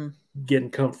bit, getting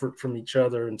comfort from each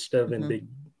other instead of in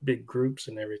big groups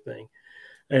and everything.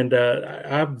 And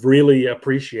I really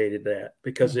appreciated that,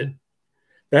 because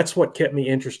that's what kept me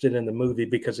interested in the movie,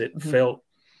 because it felt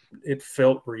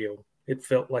real. It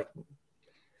felt like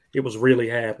it was really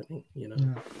happening, you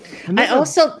know.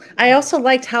 I also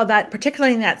liked how that,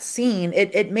 particularly in that scene,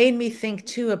 it made me think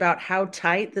too about how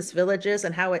tight this village is,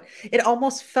 and how it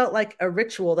almost felt like a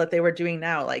ritual that they were doing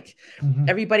now. Like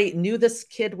everybody knew this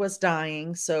kid was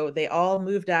dying, so they all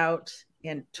moved out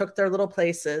and took their little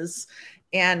places.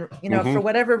 And, you know, for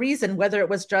whatever reason, whether it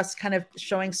was just kind of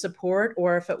showing support,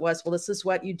 or if it was, well, this is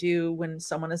what you do when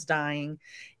someone is dying.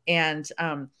 And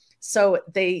so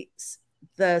the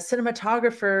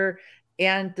cinematographer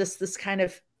and this kind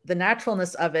of the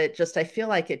naturalness of it, just, I feel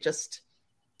like it just,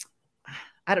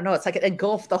 I don't know, it's like it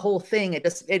engulfed the whole thing.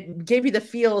 It gave you the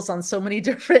feels on so many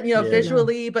different, you know,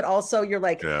 visually, but also you're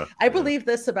like, I believe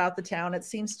this about the town. It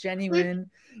seems genuine.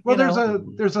 Well,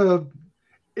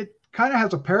 it kind of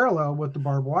has a parallel with the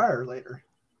barbed wire later.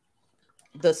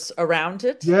 This around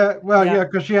it? Yeah, well,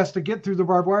 because she has to get through the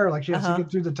barbed wire, like she has to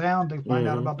get through the town to find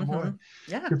out about the boy.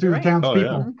 Yeah, get through the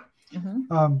townspeople.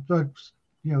 But,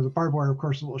 you know, the barbed wire, of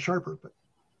course, is a little sharper. But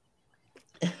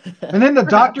and then the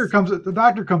doctor comes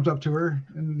up to her,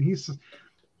 and he's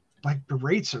like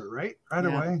berates her right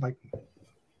away, like.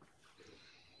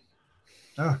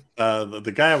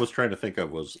 The guy I was trying to think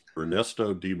of was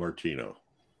Ernesto Di Martino.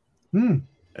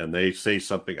 And they say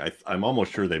something, I'm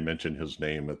almost sure they mention his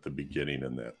name at the beginning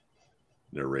in that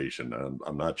narration.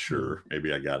 I'm not sure.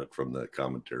 Maybe I got it from the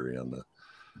commentary on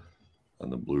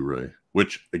the Blu-ray,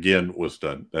 which again was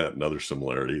done, another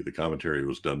similarity. The commentary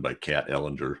was done by Kat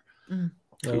Ellinger,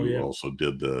 who also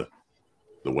did the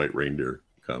White Reindeer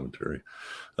commentary.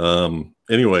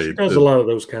 Anyway, she does a lot of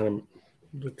those kind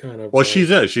of well, she's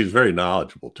very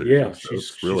knowledgeable too. Yeah,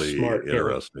 she's really smart,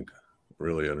 interesting.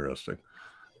 Really interesting.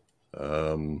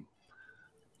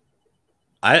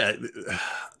 I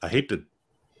hate to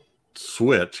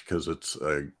switch because it's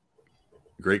a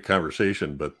great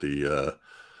conversation, but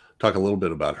talk a little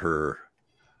bit about her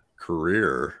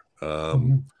career.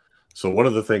 So one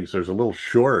of the things, there's a little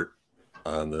short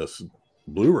on this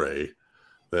Blu-ray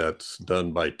that's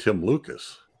done by Tim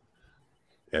Lucas,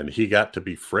 and he got to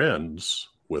be friends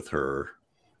with her,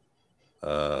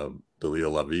 Delia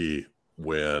Lavie,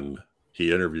 when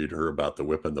he interviewed her about the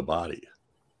whip and the body.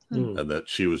 And that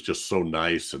she was just so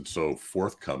nice and so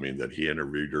forthcoming that he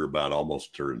interviewed her about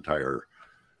almost her entire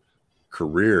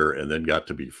career, and then got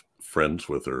to be friends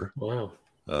with her. Wow.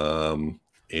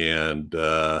 And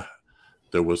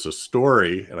there was a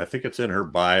story, and I think it's in her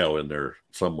bio in there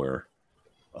somewhere,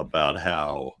 about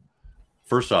how,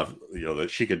 first off, you know,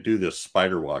 that she could do this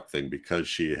spider walk thing because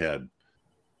she had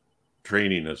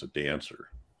training as a dancer,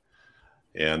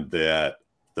 and that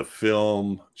the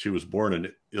film, she was born in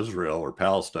Israel or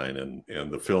Palestine,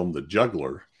 and the film The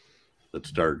Juggler that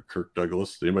starred Kirk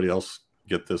Douglas, anybody else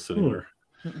get this anywhere?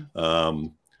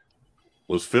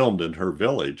 Was filmed in her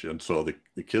village, and so the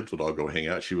kids would all go hang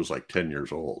out. She was like 10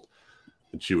 years old,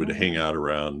 and she would hang out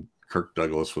around. Kirk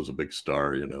Douglas was a big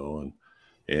star, you know,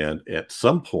 and at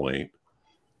some point,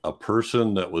 a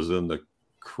person that was in the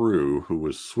crew who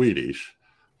was Swedish,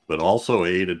 but also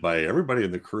aided by everybody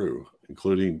in the crew,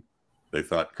 including, they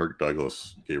thought Kirk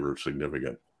Douglas gave her a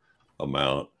significant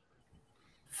amount,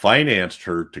 financed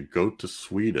her to go to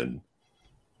Sweden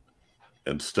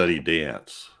and study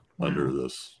dance under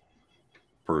this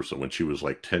person when she was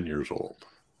like 10 years old.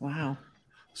 Wow.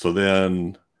 So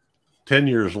then 10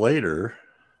 years later,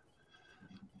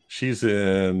 she's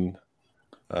in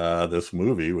this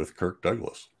movie with Kirk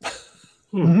Douglas.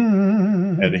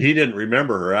 And he didn't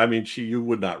remember her. I mean, you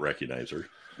would not recognize her.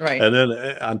 Right. And then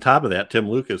on top of that, Tim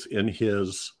Lucas, in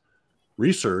his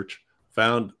research,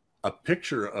 found a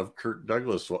picture of Kirk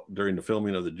Douglas during the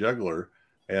filming of The Juggler,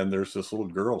 and there's this little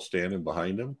girl standing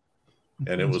behind him,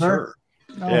 and it was her.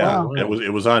 Oh, yeah, wow.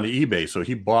 it was on eBay, so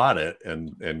he bought it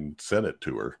and sent it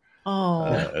to her. Oh.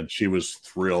 And she was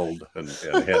thrilled and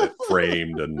had it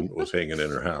framed and was hanging in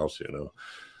her house, you know.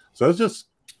 So it's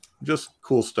just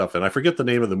cool stuff. And I forget the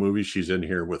name of the movie she's in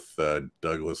here with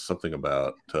Douglas, something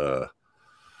about 2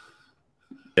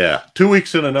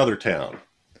 Weeks in Another Town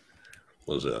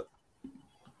was it.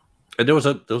 And there was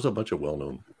a bunch of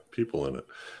well-known people in it.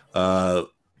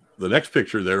 The next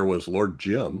picture there was Lord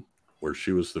Jim, where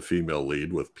she was the female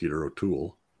lead with Peter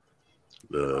O'Toole,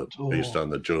 based on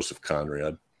the Joseph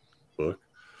Conrad book.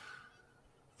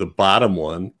 The bottom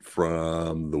one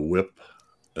from The Whip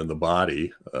and the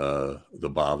Body, the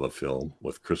Bava film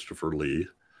with Christopher Lee,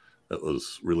 that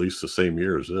was released the same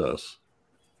year as this.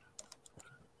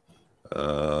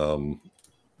 And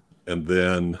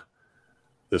then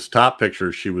this top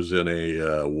picture, she was in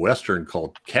a Western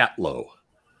called Catlow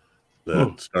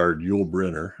that starred Yul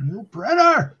Brynner. Yul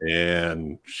Brynner!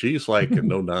 And she's like a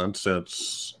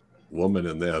no-nonsense woman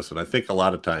in this. And I think a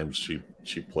lot of times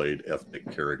she played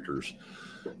ethnic characters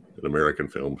in American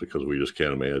films because we just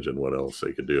can't imagine what else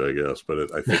they could do, I guess.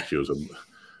 But I think she was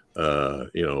a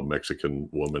Mexican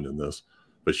woman in this.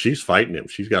 But she's fighting him.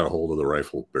 She's got a hold of the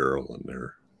rifle barrel, and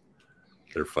they're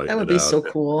fighting. That would be so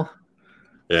cool.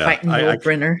 Yeah, fighting Yul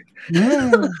Brynner.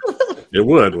 It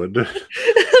would, wouldn't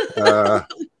it?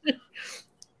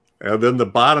 And then the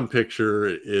bottom picture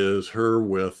is her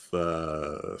with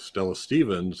Stella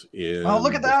Stevens in. Oh,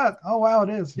 look at that! Oh, wow, it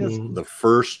is. Yes. The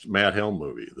first Matt Helm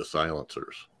movie, The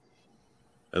Silencers.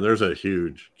 And there's a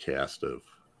huge cast of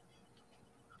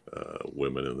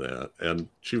women in that. And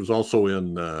she was also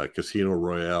in Casino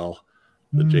Royale,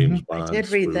 the James Bond. I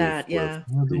did read that, yeah.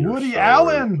 Woody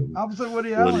Allen, opposite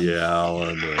Woody Allen. Woody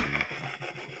Allen,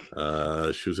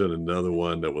 and she was in another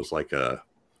one that was like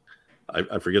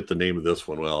I forget the name of this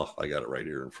one. Well, I got it right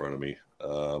here in front of me.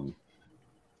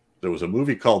 There was a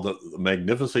movie called The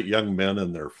Magnificent Young Men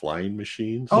and Their Flying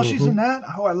Machines. Oh, she's in that?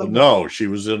 Oh, I love that. No, she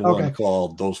was in one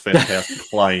called Those Fantastic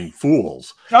Flying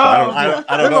Fools. Oh,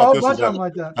 I don't know if this is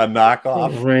a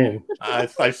knockoff.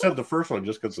 Oh, I said the first one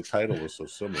just because the title was so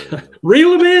similar.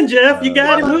 Reel him in, Jeff. You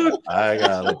got him hooked. I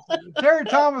got it. Terry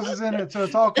Thomas is in it, so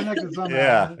it's all connected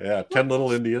somehow. Yeah. 10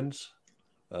 Little Indians.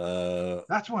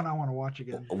 That's one I want to watch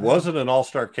again. It wasn't an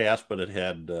all-star cast, but it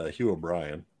had Hugh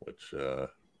O'Brien, which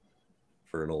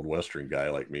for an old Western guy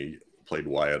like me, played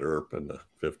Wyatt Earp in the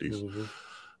 50s.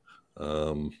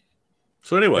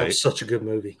 So anyway, that was such a good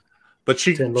movie. But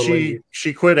she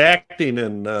quit acting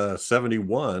in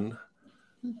 71,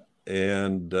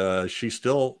 and she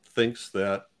still thinks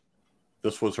that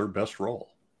this was her best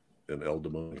role in El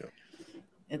Demonio.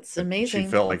 It's amazing.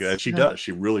 She felt like that. She does.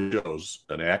 She really shows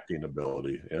an acting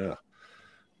ability. Yeah.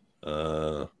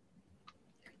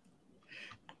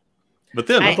 But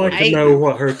then I'd like to know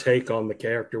what her take on the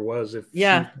character was. If she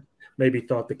maybe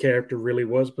thought the character really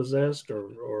was possessed or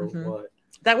what.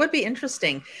 That would be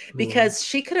interesting because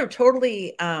she could have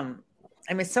totally, I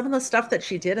I mean, some of the stuff that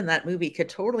she did in that movie could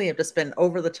totally have just been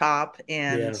over the top,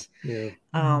 and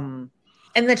and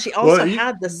then she also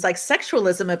had this like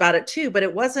sexualism about it too, but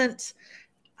it wasn't.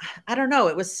 I don't know.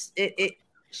 It was it.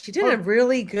 She did a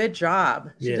really good job.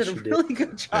 She did a really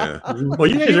good job. Yeah. Well,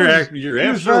 you're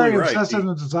absolutely very right. obsessive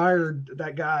and desired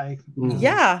that guy.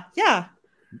 Yeah, yeah.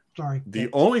 Sorry. The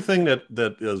only thing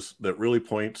that really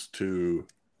points to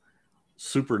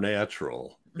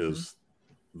supernatural is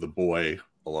the boy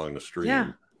along the stream.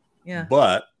 Yeah, yeah.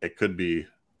 But it could be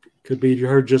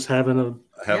her just having a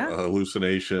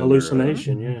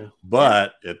hallucination. Yeah.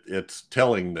 But it's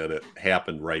telling that it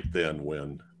happened right then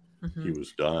when he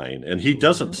was dying, and he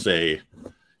doesn't say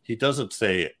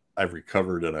I've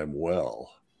recovered and I'm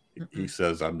well. He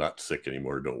says I'm not sick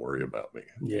anymore. Don't worry about me.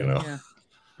 You know.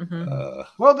 Yeah.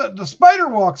 Well, the spider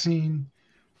walk scene,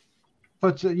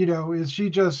 but is she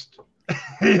just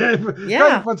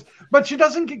but she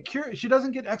doesn't get cured. She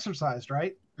doesn't get exercised,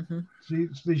 right? She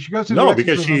goes through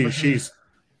because she's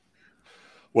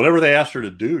whatever they asked her to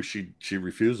do, she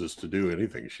refuses to do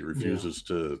anything. She refuses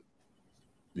to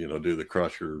do the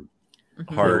crusher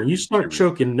heart. When you start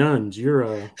choking nuns,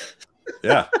 you're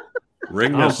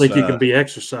ring I don't think you can be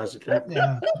exercised at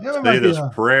that. Say this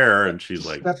prayer, and she's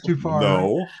like, "That's too far."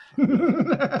 No.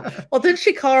 Well, didn't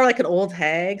she call her like an old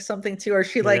hag, something too, or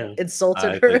she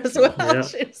insulted her as well?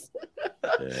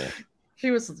 Yeah.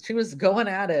 She was going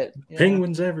at it.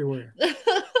 Penguins everywhere.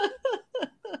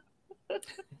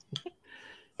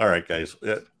 All right, guys.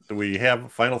 Do we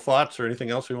have final thoughts or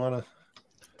anything else we want to?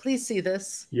 Please see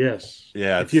this. Yes.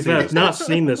 Yeah. If you have not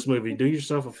seen this movie, do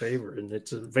yourself a favor, and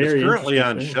it's currently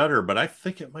on Shudder, but I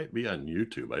think it might be on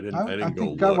YouTube. I didn't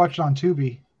go look. I watched on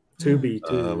Tubi. Tubi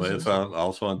too. It's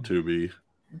also on Tubi,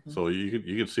 so you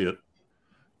can see it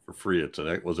for free.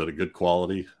 Was it a good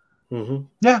quality?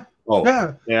 Yeah. Oh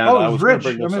yeah. Oh, it was rich.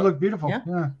 I mean, it looked beautiful.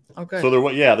 Yeah. Okay. So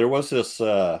there was this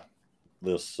a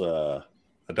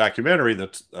documentary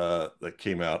that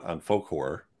came out on folk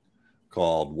horror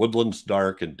called Woodlands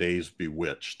Dark and Days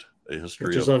Bewitched, a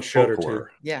history of on Shudder folk horror.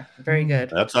 too. Yeah, very good.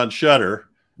 That's on Shudder,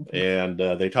 and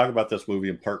they talk about this movie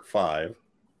in part 5,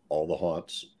 All the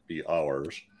Haunts Be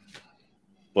Ours.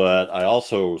 But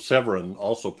Severin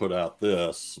also put out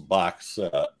this box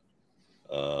set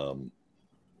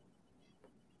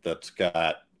that's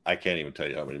got, I can't even tell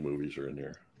you how many movies are in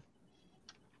there.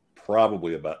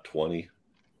 Probably about 20.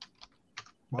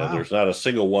 Wow. And there's not a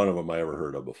single one of them I ever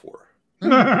heard of before.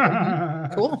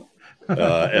 Cool.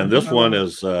 And this one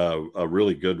is a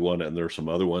really good one, and there's some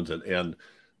other ones. And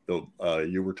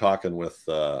you were talking with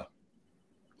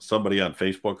somebody on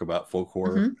Facebook about folk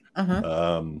horror.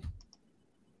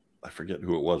 I forget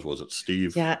who it was. Was it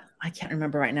Steve? Yeah, I can't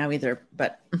remember right now either,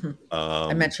 but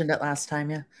I mentioned it last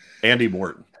time. Yeah. Andy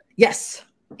Morton. Yes,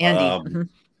 Andy.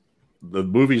 The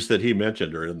movies that he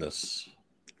mentioned are in this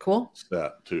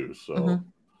set too. So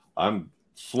I'm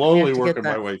slowly working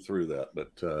my way through that,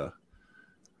 but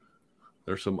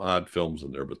there's some odd films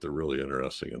in there, but they're really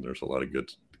interesting, and there's a lot of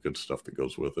good stuff that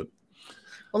goes with it.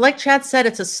 Well, like Chad said,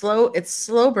 it's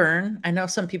slow burn. I know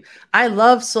some people, I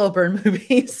love slow burn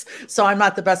movies, so I'm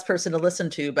not the best person to listen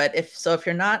to, but if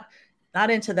you're not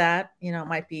into that, it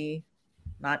might be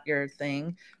not your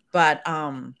thing, but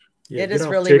it is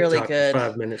really, really good.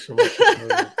 5 minutes.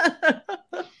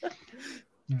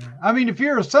 I mean, if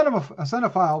you're a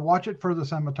cinephile, watch it for the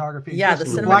cinematography. Yeah, the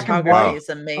cinematography is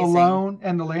amazing. Alone,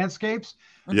 and the landscapes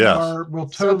will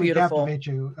totally captivate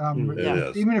you.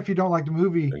 Even if you don't like the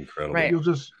movie, incredible. Right.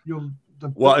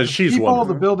 And she's people,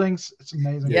 wonderful. The buildings, it's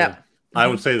amazing. Yeah. I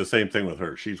would say the same thing with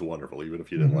her. She's wonderful, even if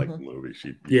you didn't like the movie.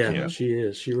 She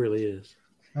is. She really is.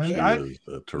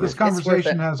 This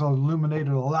conversation has illuminated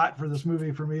a lot for this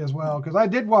movie for me as well, because I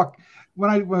did when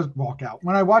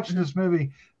I watched this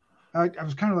movie. I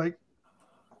was kind of like,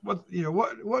 what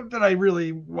did I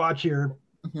really watch here?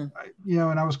 And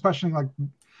I was questioning,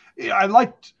 I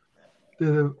liked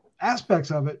the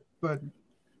aspects of it, but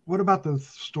what about the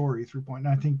story through point?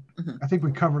 And I think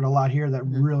we covered a lot here that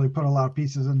really put a lot of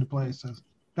pieces into place. So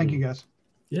thank you guys.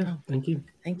 Yeah, thank you.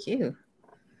 Thank you.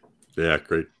 Yeah,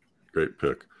 great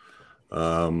pick.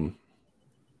 All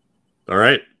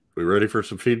right, we ready for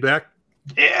some feedback?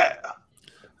 Yeah.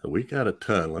 We got a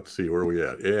ton. Let's see where we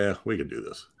at. Yeah, we can do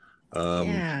this.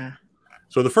 Yeah.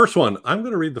 So the first one, I'm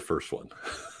going to read the first one.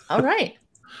 All right.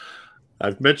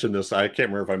 I've mentioned this. I can't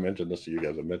remember if I mentioned this to you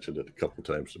guys. I mentioned it a couple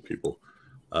times to people.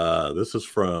 This is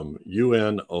from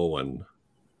UN Owen.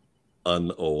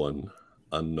 Unknown.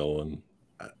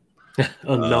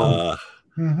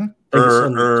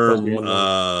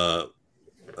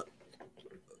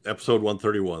 Episode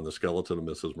 131, The Skeleton of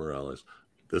Mrs. Morales.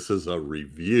 This is a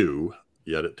review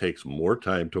yet it takes more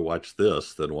time to watch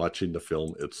this than watching the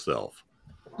film itself.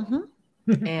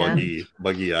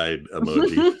 Buggy-eyed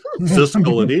emoji.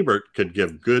 Siskel and Ebert could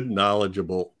give good,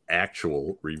 knowledgeable,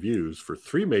 actual reviews for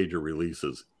 3 major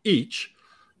releases each,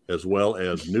 as well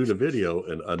as new to video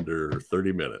in under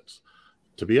 30 minutes.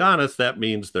 To be honest, that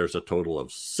means there's a total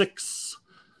of 6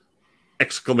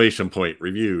 exclamation point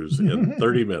reviews in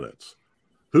 30 minutes.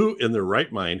 Who in their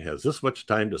right mind has this much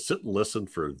time to sit and listen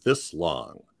for this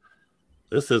long?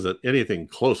 This isn't anything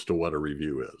close to what a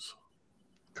review is.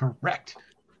 Correct.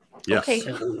 Yes. Okay.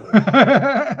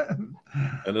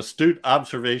 An astute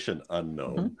observation,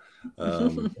 unknown.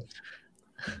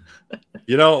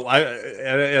 You know,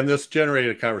 and this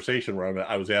generated a conversation where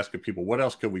I was asking people, what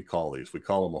else could we call these? We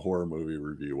call them a horror movie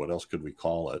review. What else could we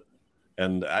call it?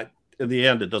 And in the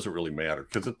end, it doesn't really matter,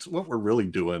 because it's what we're really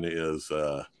doing is,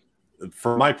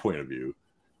 from my point of view,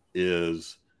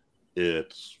 is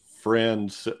it's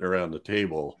friends sitting around the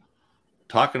table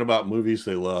talking about movies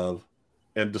they love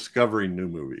and discovering new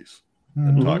movies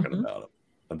and talking about them.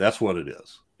 And that's what it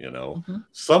is. You know,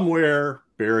 somewhere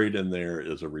buried in there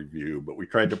is a review, but we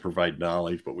tried to provide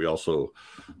knowledge, but we also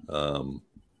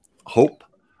hope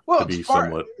to be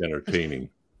somewhat entertaining.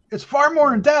 It's far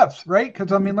more in depth, right?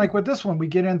 Because I mean, like with this one, we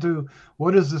get into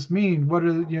what does this mean? What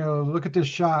is, you know, look at this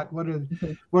shot. What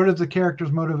is the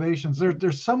character's motivations?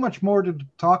 There's so much more to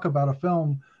talk about a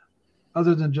film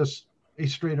other than just a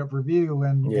straight up review,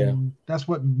 and that's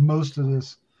what most of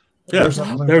this. Yeah,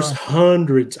 there's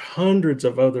hundreds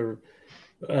of other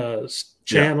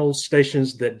channels,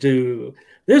 stations that do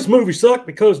this movie sucked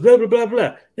because blah blah blah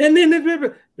blah, and then blah, blah,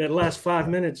 that last 5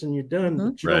 minutes and you're done.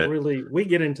 But you don't really. We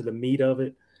get into the meat of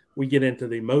it. We get into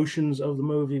the emotions of the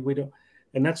movie. We don't,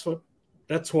 and that's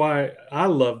why I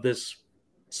love this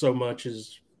so much.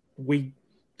 Is we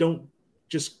don't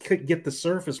just get the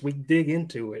surface. We dig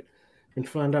into it and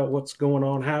find out what's going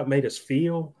on, how it made us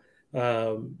feel,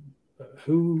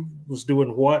 who was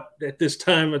doing what at this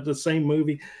time at the same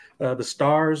movie, the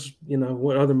stars, you know,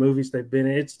 what other movies they've been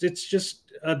in. It's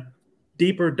just a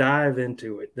deeper dive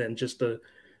into it than just a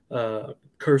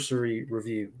cursory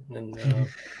review. And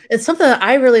it's something that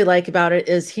I really like about it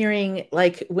is hearing,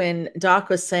 like when Doc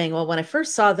was saying, well, when I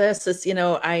first saw this, you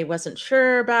know, I wasn't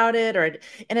sure about it,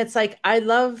 and it's like, I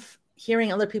love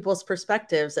hearing other people's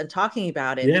perspectives and talking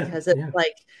about it, because it's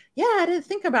like, I didn't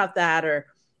think about that, or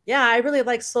I really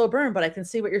like Slow Burn, but I can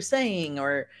see what you're saying,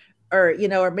 or you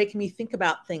know, or making me think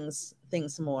about things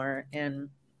more. And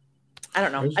I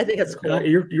don't know, I think it's cool.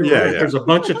 You're right. There's a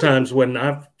bunch of times when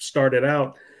I've started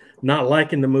out not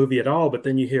liking the movie at all, but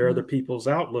then you hear other people's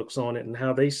outlooks on it and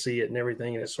how they see it and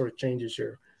everything, and it sort of changes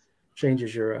your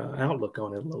outlook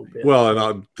on it a little bit. Well,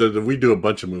 and we do a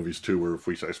bunch of movies too, where if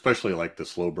we, especially like the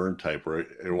slow burn type, where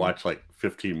I watch like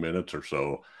 15 minutes or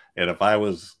so, and if I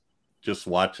was just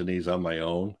watching these on my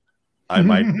own, I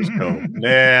might just go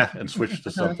nah and switch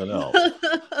to something else.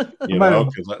 You know,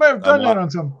 because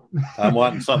I'm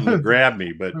wanting something to grab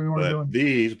me, but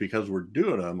these, because we're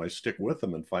doing them, I stick with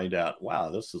them and find out, wow,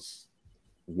 this is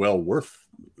well worth,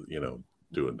 you know,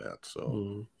 doing that.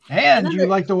 So, and you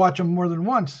like to watch them more than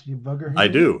once, you bugger. I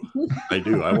do.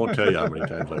 I won't tell you how many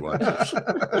times I watch this.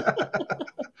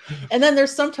 And then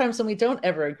there's sometimes when we don't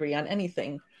ever agree on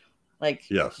anything, like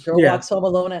Girl Walks Home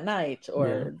Alone at Night,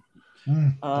 or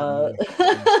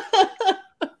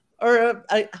or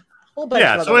a whole bunch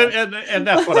of so and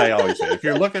that's what I always say. If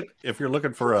you're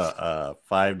looking for a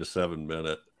 5 to 7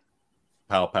 minute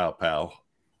pow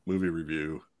movie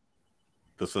review,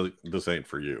 this ain't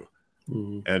for you.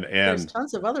 And there's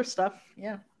tons of other stuff.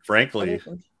 Frankly,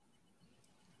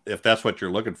 if that's what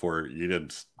you're looking for, you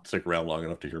didn't stick around long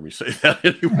enough to hear me say that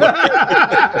anyway.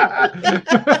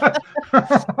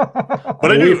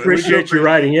 But I do appreciate you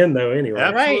writing in, though. Anyway,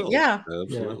 absolutely. Right? Yeah,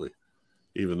 absolutely.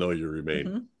 Even though you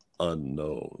remain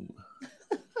unknown.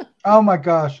 Oh my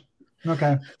gosh.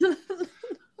 Okay,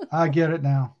 I get it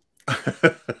now.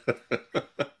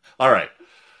 All right.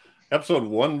 Episode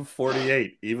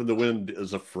 148, Even the Wind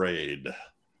is Afraid.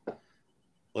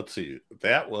 Let's see.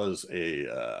 That was a...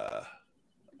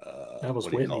 that was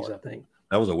Whitney's, I think.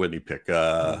 That was a Whitney pick.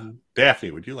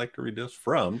 Daphne, would you like to read this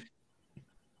from...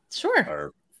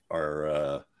 Sure.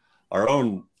 Our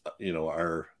own, you know,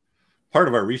 our part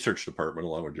of our research department,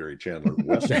 along with Jerry Chandler,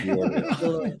 West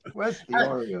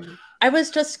Peoria. I was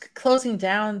just closing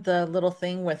down the little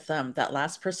thing with that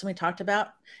last person we talked about,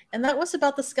 and that was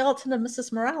about the skeleton of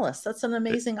Mrs. Morales. That's an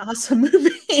amazing, awesome movie.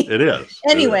 It is.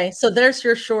 Anyway, so there's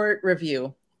your short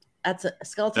review. That's a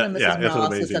skeleton of Mrs.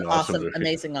 Morales. Is an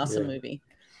amazing movie.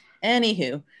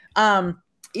 Anywho,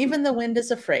 Even the Wind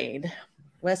is Afraid,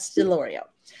 West Delorio.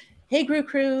 Hey,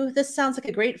 Grue-Crew, this sounds like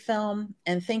a great film,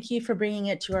 and thank you for bringing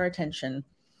it to our attention.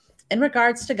 In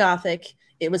regards to Gothic,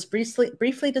 it was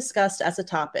briefly discussed as a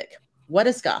topic. What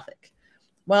is Gothic?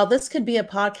 Well, this could be a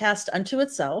podcast unto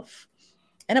itself,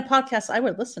 and a podcast I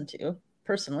would listen to,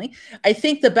 personally. I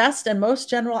think the best and most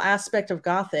general aspect of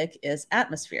Gothic is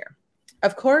atmosphere.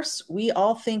 Of course, we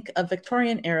all think of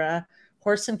Victorian era,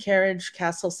 horse and carriage,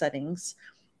 castle settings,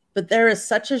 but there is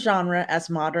such a genre as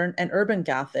modern and urban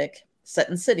Gothic set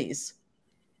in cities.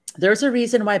 There's a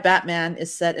reason why Batman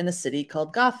is set in a city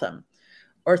called Gotham,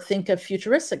 or think of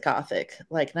futuristic Gothic,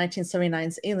 like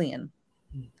 1979's Alien.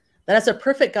 That is a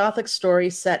perfect Gothic story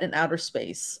set in outer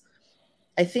space.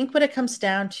 I think what it comes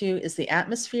down to is the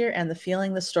atmosphere and the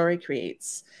feeling the story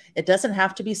creates. It doesn't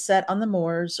have to be set on the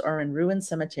moors or in ruined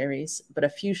cemeteries, but a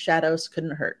few shadows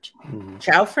couldn't hurt.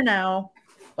 Ciao for now,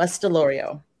 Wes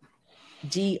Delorio.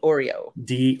 D'Oreo.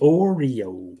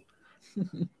 D'Oreo.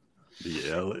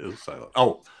 The L is silent.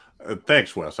 Oh,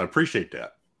 thanks, Wes. I appreciate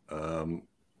that. And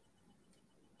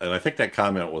I think that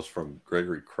comment was from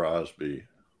Gregory Crosby.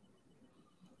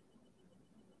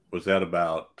 Was that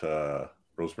about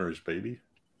Rosemary's Baby?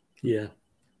 Yeah.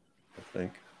 I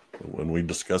think when we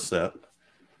discussed that.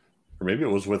 Or maybe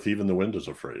it was with Even the Wind is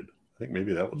Afraid. I think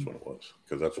maybe that was what it was,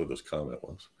 because that's what this comment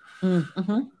was.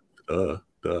 Mm-hmm.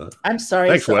 I'm sorry.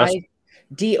 Thanks, Wes.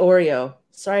 D'Oreo.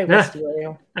 Sorry, Wes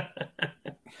D'Oreo.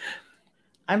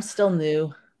 I'm still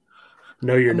new.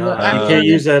 No, you're not. You can't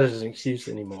use that as an excuse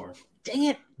anymore. Dang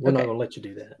it. We're not going to let you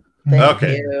do that. Thank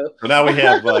you. So now we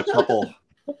have a couple.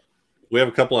 We have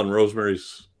a couple on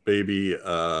Rosemary's Baby.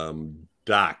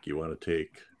 Doc, you want to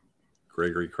take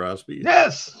Gregory Crosby?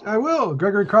 Yes, I will.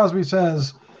 Gregory Crosby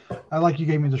says, I like you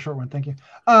gave me the short one. Thank you.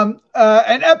 An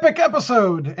epic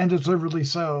episode, and deservedly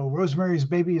so. Rosemary's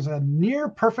Baby is a near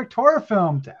perfect horror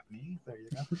film, Daphne. There you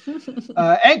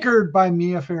go. Anchored by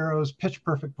Mia Farrow's pitch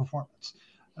perfect performance.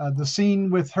 The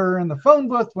scene with her in the phone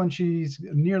booth when she's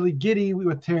nearly giddy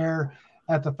with terror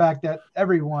at the fact that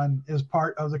everyone is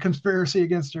part of the conspiracy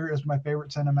against her is my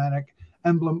favorite cinematic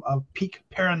emblem of peak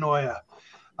paranoia.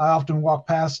 I often walk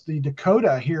past the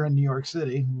Dakota here in New York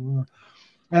City,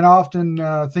 and I often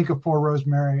think of Poor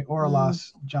Rosemary or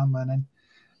Alas, John Lennon.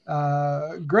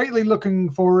 Greatly looking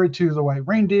forward to The White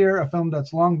Reindeer, a film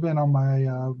that's long been on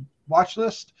my watch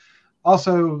list.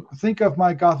 Also, think of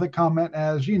my Gothic comment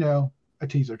as, a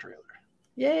teaser trailer.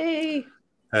 Yay!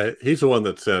 He's the one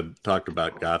that talked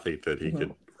about Gothic, that he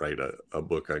could write a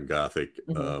book on Gothic.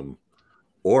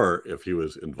 Or if he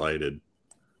was invited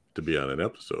to be on an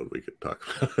episode, we could talk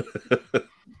about it.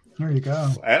 There you go.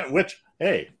 Which,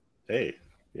 hey, like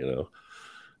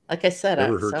I said,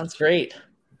 it sounds great.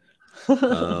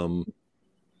 My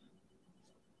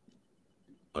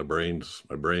brain's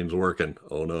working.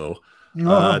 Oh no.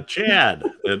 Chad,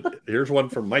 here's one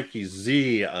from Mikey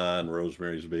Z on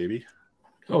Rosemary's Baby.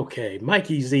 Okay,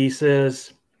 Mikey Z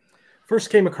says, first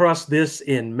came across this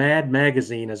in Mad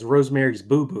Magazine as Rosemary's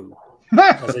Boo Boo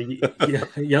as a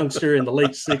youngster in the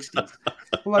late 60s.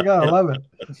 Oh my God, I love it.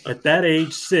 At that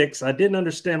age, 6, I didn't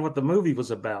understand what the movie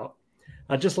was about.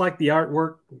 I just liked the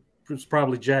artwork. It was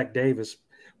probably Jack Davis,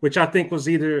 which I think was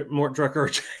either Mort Drucker or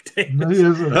Jack Davis.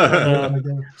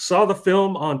 Saw the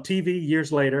film on TV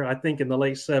years later, I think in the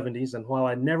late 70s, and while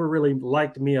I never really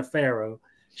liked Mia Farrow,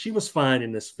 she was fine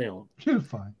in this film. She was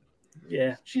fine.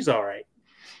 Yeah, she's all right.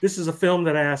 This is a film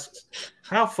that asks,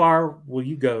 how far will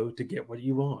you go to get what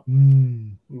you want?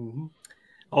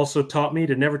 Also taught me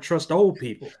to never trust old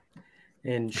people.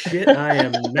 And shit, I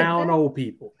am now an old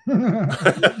people.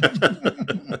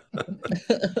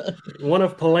 One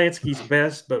of Polanski's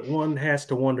best, but one has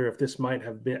to wonder if this might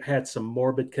have had some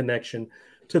morbid connection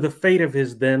to the fate of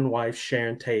his then wife,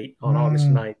 Sharon Tate, on August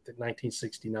 9th,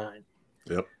 1969.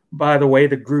 Yep. By the way,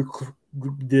 the Grue-Crew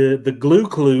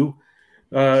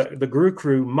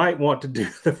might want to do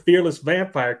the Fearless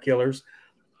Vampire Killers,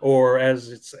 or as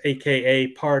it's AKA,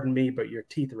 Pardon Me, But Your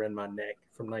Teeth Are in My Neck,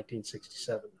 from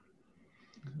 1967.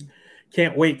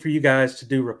 Can't wait for you guys to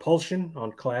do Repulsion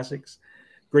on classics.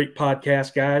 Great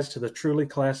podcast, guys, to the truly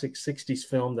classic 60s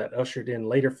film that ushered in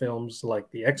later films like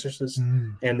The Exorcist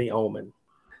and The Omen.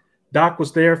 Doc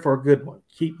was there for a good one.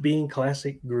 Keep being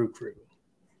classic, Grue-Crew.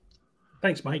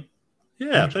 Thanks, Mike.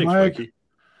 Yeah, thanks, Mikey.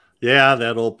 Yeah,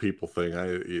 that old people thing.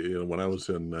 When I was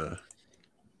in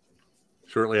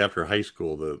shortly after high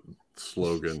school, the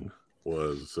slogan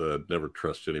was "Never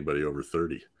trust anybody over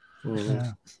 30."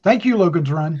 Yeah. Thank you, Logan's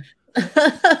Run.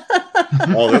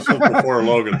 Oh, this was before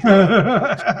Logan's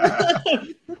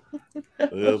Run.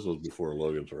 This was before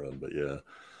Logan's Run, but yeah.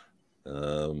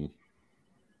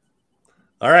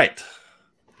 All right,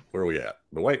 where are we at?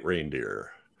 The White Reindeer.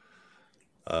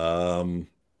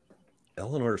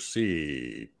 Eleanor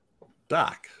C.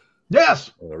 Doc.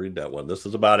 Yes. I'll read that one. This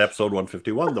is about episode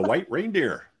 151, The White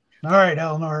Reindeer. All right,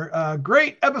 Eleanor.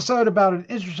 Great episode about an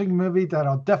interesting movie that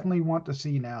I'll definitely want to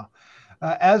see now.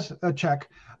 As a check,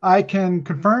 I can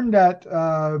confirm that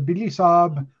Billy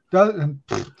Saab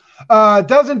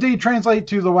does indeed translate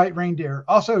to The White Reindeer.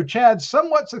 Also, Chad's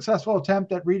somewhat successful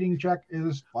attempt at reading Czech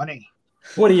is funny.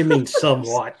 What do you mean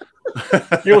somewhat?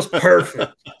 It was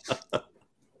perfect.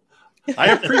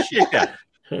 I appreciate that.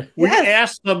 We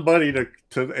asked somebody to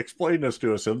explain this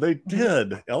to us, and they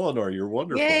did. Eleanor, you're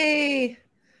wonderful. Yay.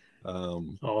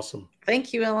 Awesome.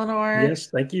 Thank you, Eleanor. Yes,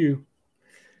 thank you.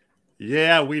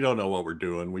 Yeah, we don't know what we're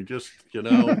doing. We just, you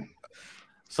know,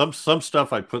 some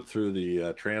stuff I put through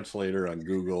the translator on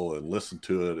Google and listen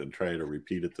to it and try to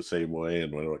repeat it the same way.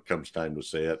 And when it comes time to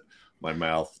say it, my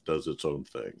mouth does its own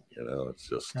thing. You know, it's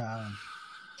just.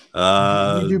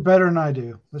 You do better than I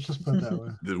do. Let's just put it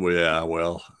that way. Yeah,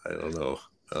 well, I don't know.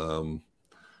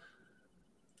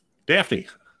 Daphne,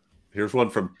 here's one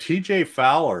from TJ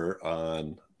Fowler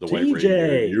on The White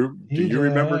Reindeer. Do you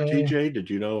remember TJ? Did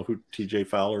you know who TJ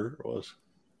Fowler was?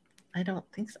 I don't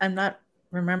think so. I'm not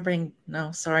remembering. No,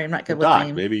 sorry, I'm not good with Doc,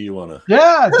 names. maybe you want to.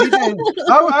 Yeah, TJ.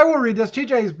 I will read this.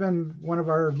 TJ has been one of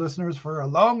our listeners for a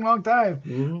long, long time.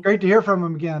 Mm-hmm. Great to hear from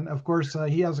him again. Of course,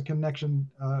 he has a connection,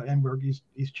 and he's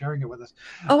sharing it with us.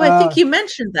 Oh, I think you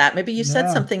mentioned that. Maybe you said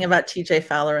something about TJ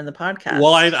Fowler in the podcast.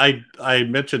 Well, I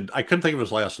mentioned, I couldn't think of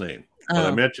his last name, but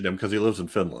I mentioned him because he lives in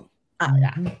Finland. Oh,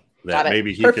 yeah. That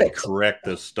maybe he could correct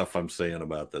this stuff I'm saying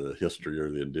about the history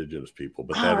of the indigenous people,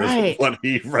 but that isn't what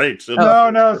he writes.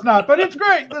 No, it's not. But it's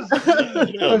great.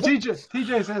 So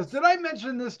TJ says, "Did I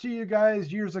mention this to you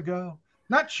guys years ago?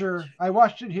 Not sure. I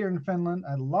watched it here in Finland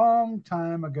a long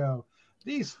time ago.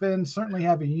 These Finns certainly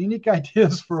have unique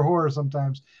ideas for horror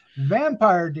sometimes.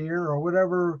 Vampire deer or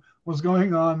whatever was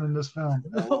going on in this film."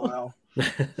 Oh, well.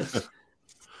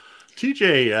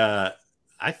 TJ,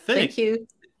 I think. Thank you.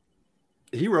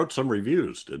 He wrote some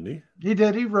reviews, didn't he? He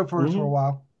did. He wrote for us for a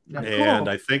while. Yeah, and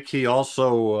cool. I think he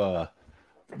also,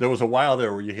 there was a while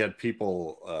there where you had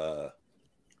people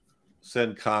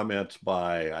send comments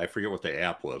by, I forget what the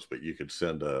app was, but you could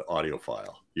send an audio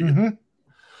file. And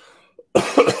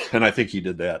I think he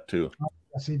did that too.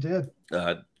 Yes, he did.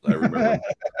 I remember.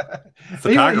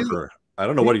 Photographer. I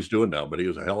don't know what he's doing now, but he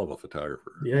was a hell of a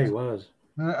photographer. Yeah, he was.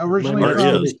 Originally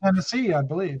from Tennessee, I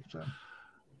believe. So.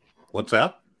 What's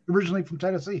that? Originally from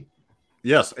Tennessee.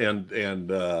 Yes, and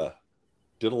did a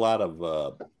lot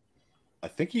of. I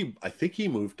think he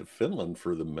moved to Finland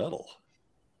for the metal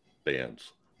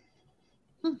bands.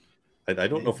 I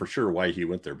don't know for sure why he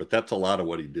went there, but that's a lot of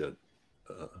what he did.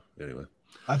 Anyway,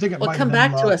 I think it might come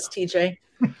back to us, TJ.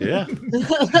 Yeah,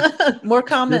 more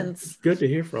comments. Good to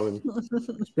hear from him.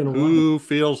 It's been a while. Who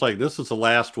feels like this is the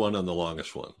last one and the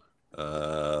longest one?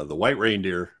 The White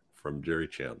Reindeer from Jerry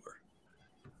Chandler.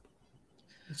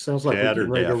 It sounds like we're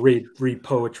ready to read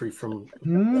poetry from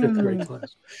 5th grade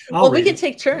class. Well, we can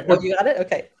take turns. Oh, you got it?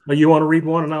 Okay. Well, you want to read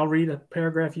one and I'll read a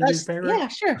paragraph? You do a paragraph? Yeah,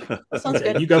 sure. That sounds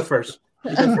good. You go first.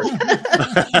 This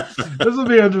will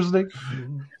be interesting.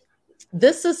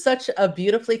 This is such a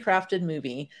beautifully crafted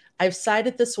movie. I've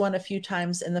cited this one a few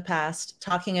times in the past,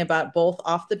 talking about both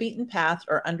off the beaten path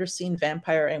or underseen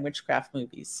vampire and witchcraft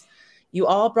movies. You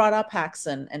all brought up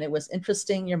Haxan, and it was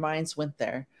interesting your minds went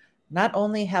there. Not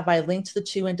only have I linked the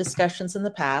two in discussions in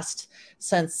the past,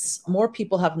 since more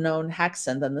people have known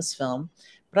Haxan than this film,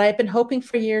 but I have been hoping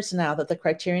for years now that the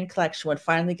Criterion Collection would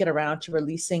finally get around to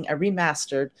releasing a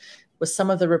remastered with some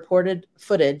of the reported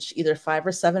footage, either 5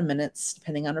 or 7 minutes,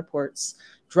 depending on reports,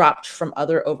 dropped from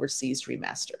other overseas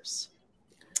remasters.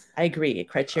 I agree.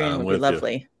 Criterion would be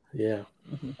lovely. Yeah.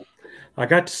 I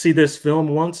got to see this film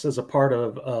once as a part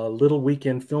of a little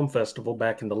weekend film festival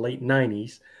back in the late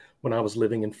 90s when I was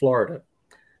living in Florida.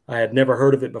 I had never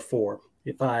heard of it before.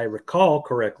 If I recall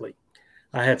correctly,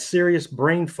 I had serious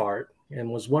brain fart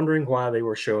and was wondering why they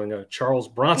were showing a Charles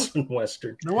Bronson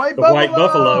Western, The White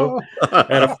Buffalo,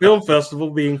 at a film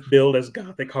festival being billed as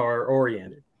Gothic horror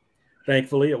oriented.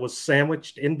 Thankfully, it was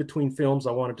sandwiched in between films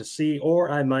I wanted to see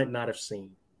or I might not have seen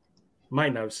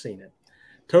it.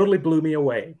 Totally blew me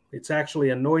away. It's actually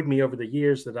annoyed me over the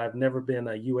years that there's never been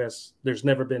a U.S.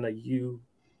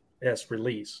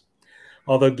 release.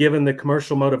 Although given the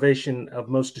commercial motivation of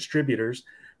most distributors,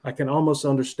 I can almost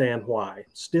understand why.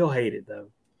 Still hate it though.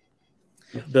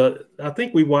 I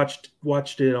think we watched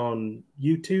it on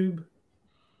YouTube,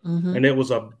 and it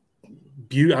was I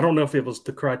don't know if it was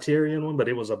the Criterion one, but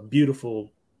it was a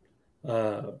beautiful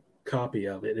copy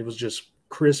of it. It was just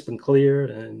crisp and clear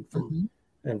and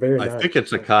very nice. I think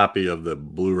it's a copy of the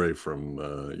Blu-ray from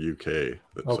UK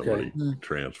that somebody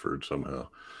transferred somehow.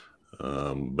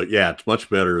 But yeah, it's much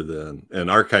better than,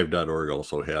 and archive.org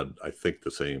also had, I think,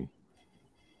 the same.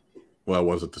 Well, it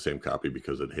wasn't the same copy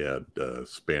because it had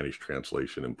Spanish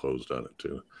translation imposed on it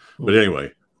too. But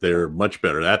anyway, they're much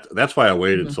better. That's why I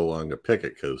waited so long to pick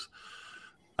it, because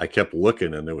I kept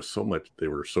looking and there was so much. They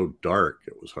were so dark.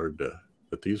 It was hard to.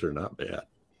 But these are not bad.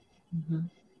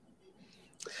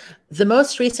 The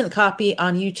most recent copy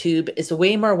on YouTube is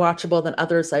way more watchable than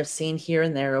others I've seen here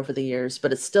and there over the years,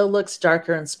 but it still looks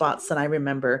darker in spots than I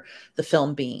remember the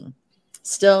film being.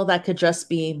 Still, that could just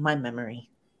be my memory.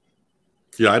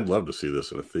 Yeah, I'd love to see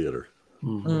this in a theater.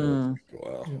 Wow.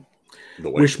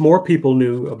 Wish more people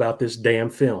knew about this damn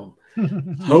film.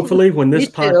 Hopefully, when this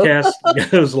podcast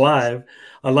goes live,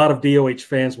 a lot of DOH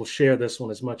fans will share this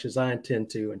one as much as I intend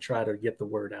to and try to get the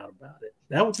word out about it.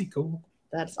 That would be cool.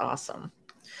 That's awesome.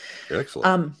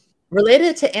 Excellent.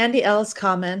 Related to Andy Ellis'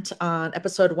 comment on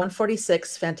episode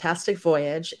 146, Fantastic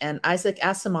Voyage, and Isaac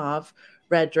Asimov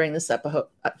read during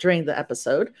the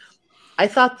episode, I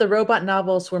thought the robot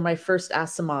novels were my first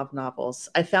Asimov novels.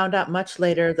 I found out much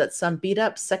later that some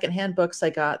beat-up secondhand books I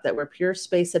got that were pure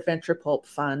space adventure pulp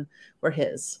fun were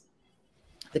his.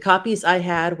 The copies I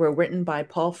had were written by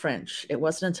Paul French. It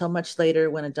wasn't until much later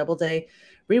when a Doubleday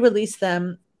re-released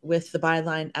them with the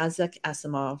byline Isaac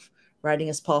Asimov writing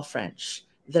as Paul French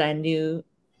that I knew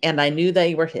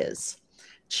they were his.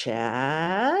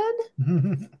 Chad?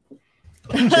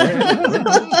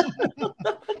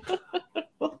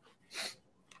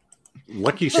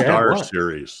 Lucky Star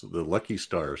series, the Lucky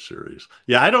Star series.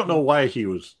 Yeah, I don't know why he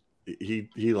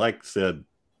like said,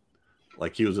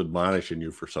 like he was admonishing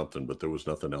you for something, but there was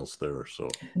nothing else there. So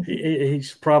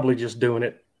he's probably just doing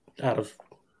it out of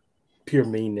pure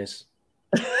meanness.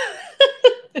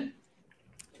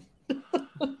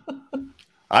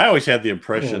 I always had the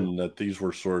impression that these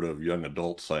were sort of young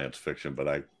adult science fiction, but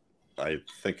I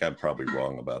think I'm probably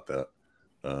wrong about that.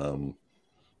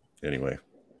 Anyway,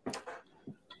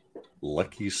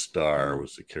 Lucky Star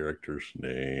was the character's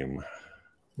name.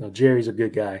 No, Jerry's a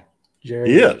good guy. He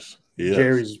is.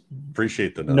 Jerry's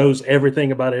appreciate the knows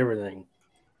everything about everything.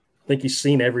 I think he's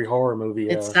seen every horror movie.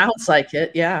 It sounds like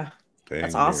it. Yeah,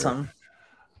 that's awesome.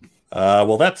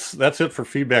 Well, that's it for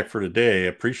feedback for today. I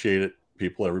appreciate it,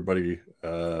 people. Everybody,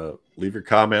 leave your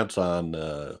comments on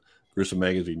Gruesome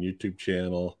Magazine YouTube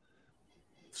channel.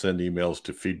 Send emails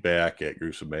to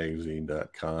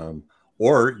feedback@gruesomemagazine.com,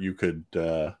 or you could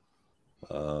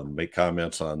make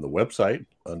comments on the website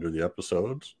under the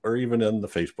episodes, or even in the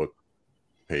Facebook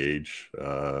page.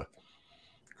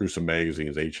 Gruesome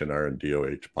Magazine's H&R and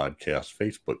DOH podcast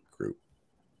Facebook group.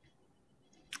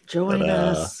 Join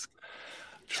us.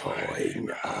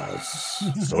 Join us.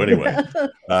 So anyway,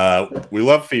 we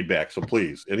love feedback. So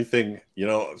please, anything,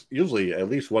 usually at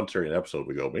least once during an episode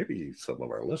we go, maybe some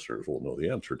of our listeners will know the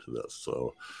answer to this.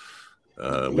 So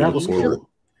that was cool.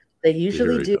 They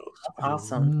usually do.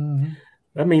 Awesome.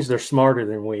 That means they're smarter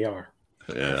than we are.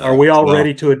 Yeah. Are we all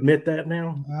ready to admit that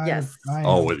now? Yes. Yes.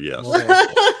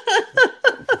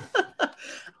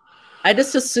 I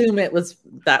just assume it was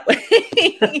that way.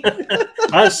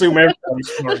 I assume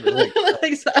everybody's smarter than me.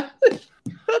 Exactly.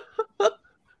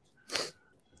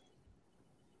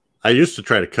 I used to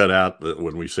try to cut out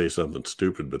when we say something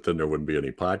stupid, but then there wouldn't be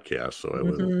any podcast. So I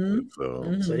wouldn't.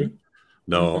 See?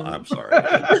 No, I'm sorry.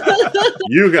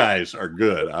 You guys are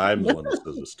good. I'm the one that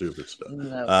says the stupid stuff.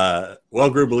 No.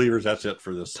 Well, Grue believers, that's it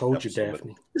for this. Told episode. You,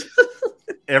 Daphne.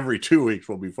 Every 2 weeks,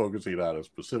 we'll be focusing on a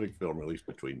specific film released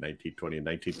between 1920 and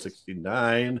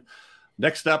 1969.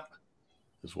 Next up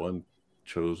is one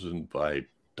chosen by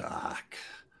Doc.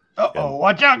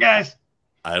 Watch out, guys.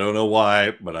 I don't know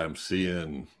why, but I'm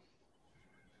seeing.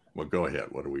 Well, go ahead.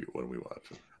 What are we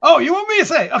watching? Oh, you want me to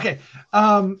say? Okay.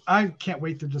 I can't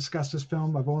wait to discuss this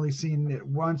film. I've only seen it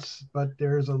once, but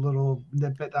there's a little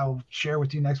snippet I'll share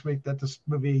with you next week that this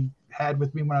movie had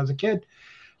with me when I was a kid.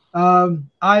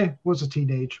 I was a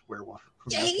teenage werewolf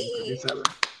from 1937.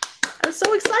 I'm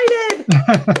so excited.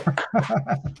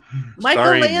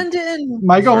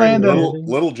 Michael Landon.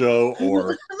 Little Joe,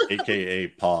 or AKA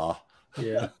Pa.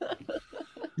 Yeah.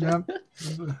 Yep.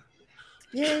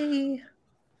 Yay.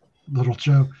 Little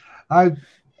Joe. I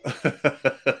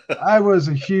was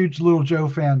a huge Little Joe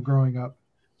fan growing up.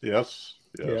 Yes.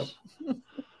 Yep.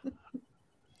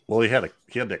 Well, he had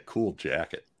that cool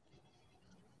jacket.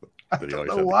 I don't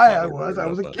know why I was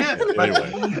a kid.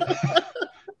 Anyway.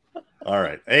 All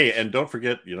right. Hey, and don't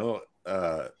forget,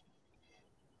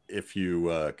 if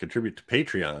you contribute to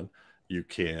Patreon, you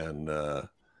can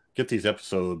get these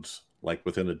episodes like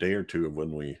within a day or two of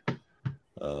when we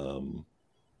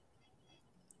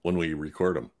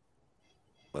record them.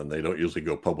 And they don't usually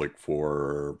go public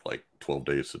for like 12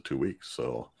 days to 2 weeks.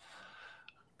 So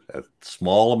a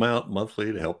small amount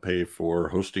monthly to help pay for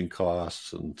hosting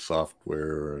costs and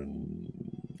software and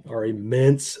our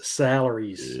immense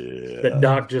salaries that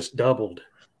Doc just doubled.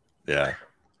 Yeah,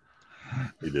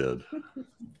 he did.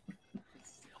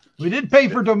 We did pay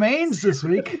for domains this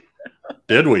week.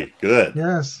 Did we? Good.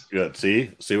 Yes. Good. See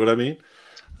what I mean?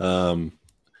 So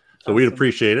we'd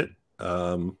appreciate it.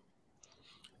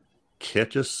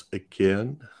 Catch us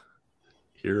again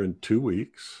here in 2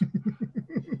 weeks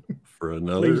for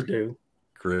another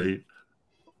great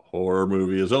horror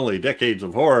movie. As only decades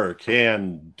of horror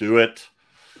can do it.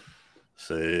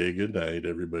 Say good night,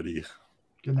 everybody.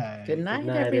 Good night. Good night,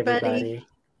 everybody.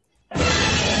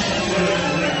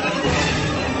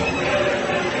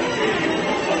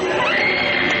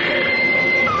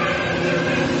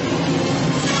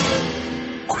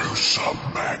 Gruesome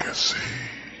Magazine.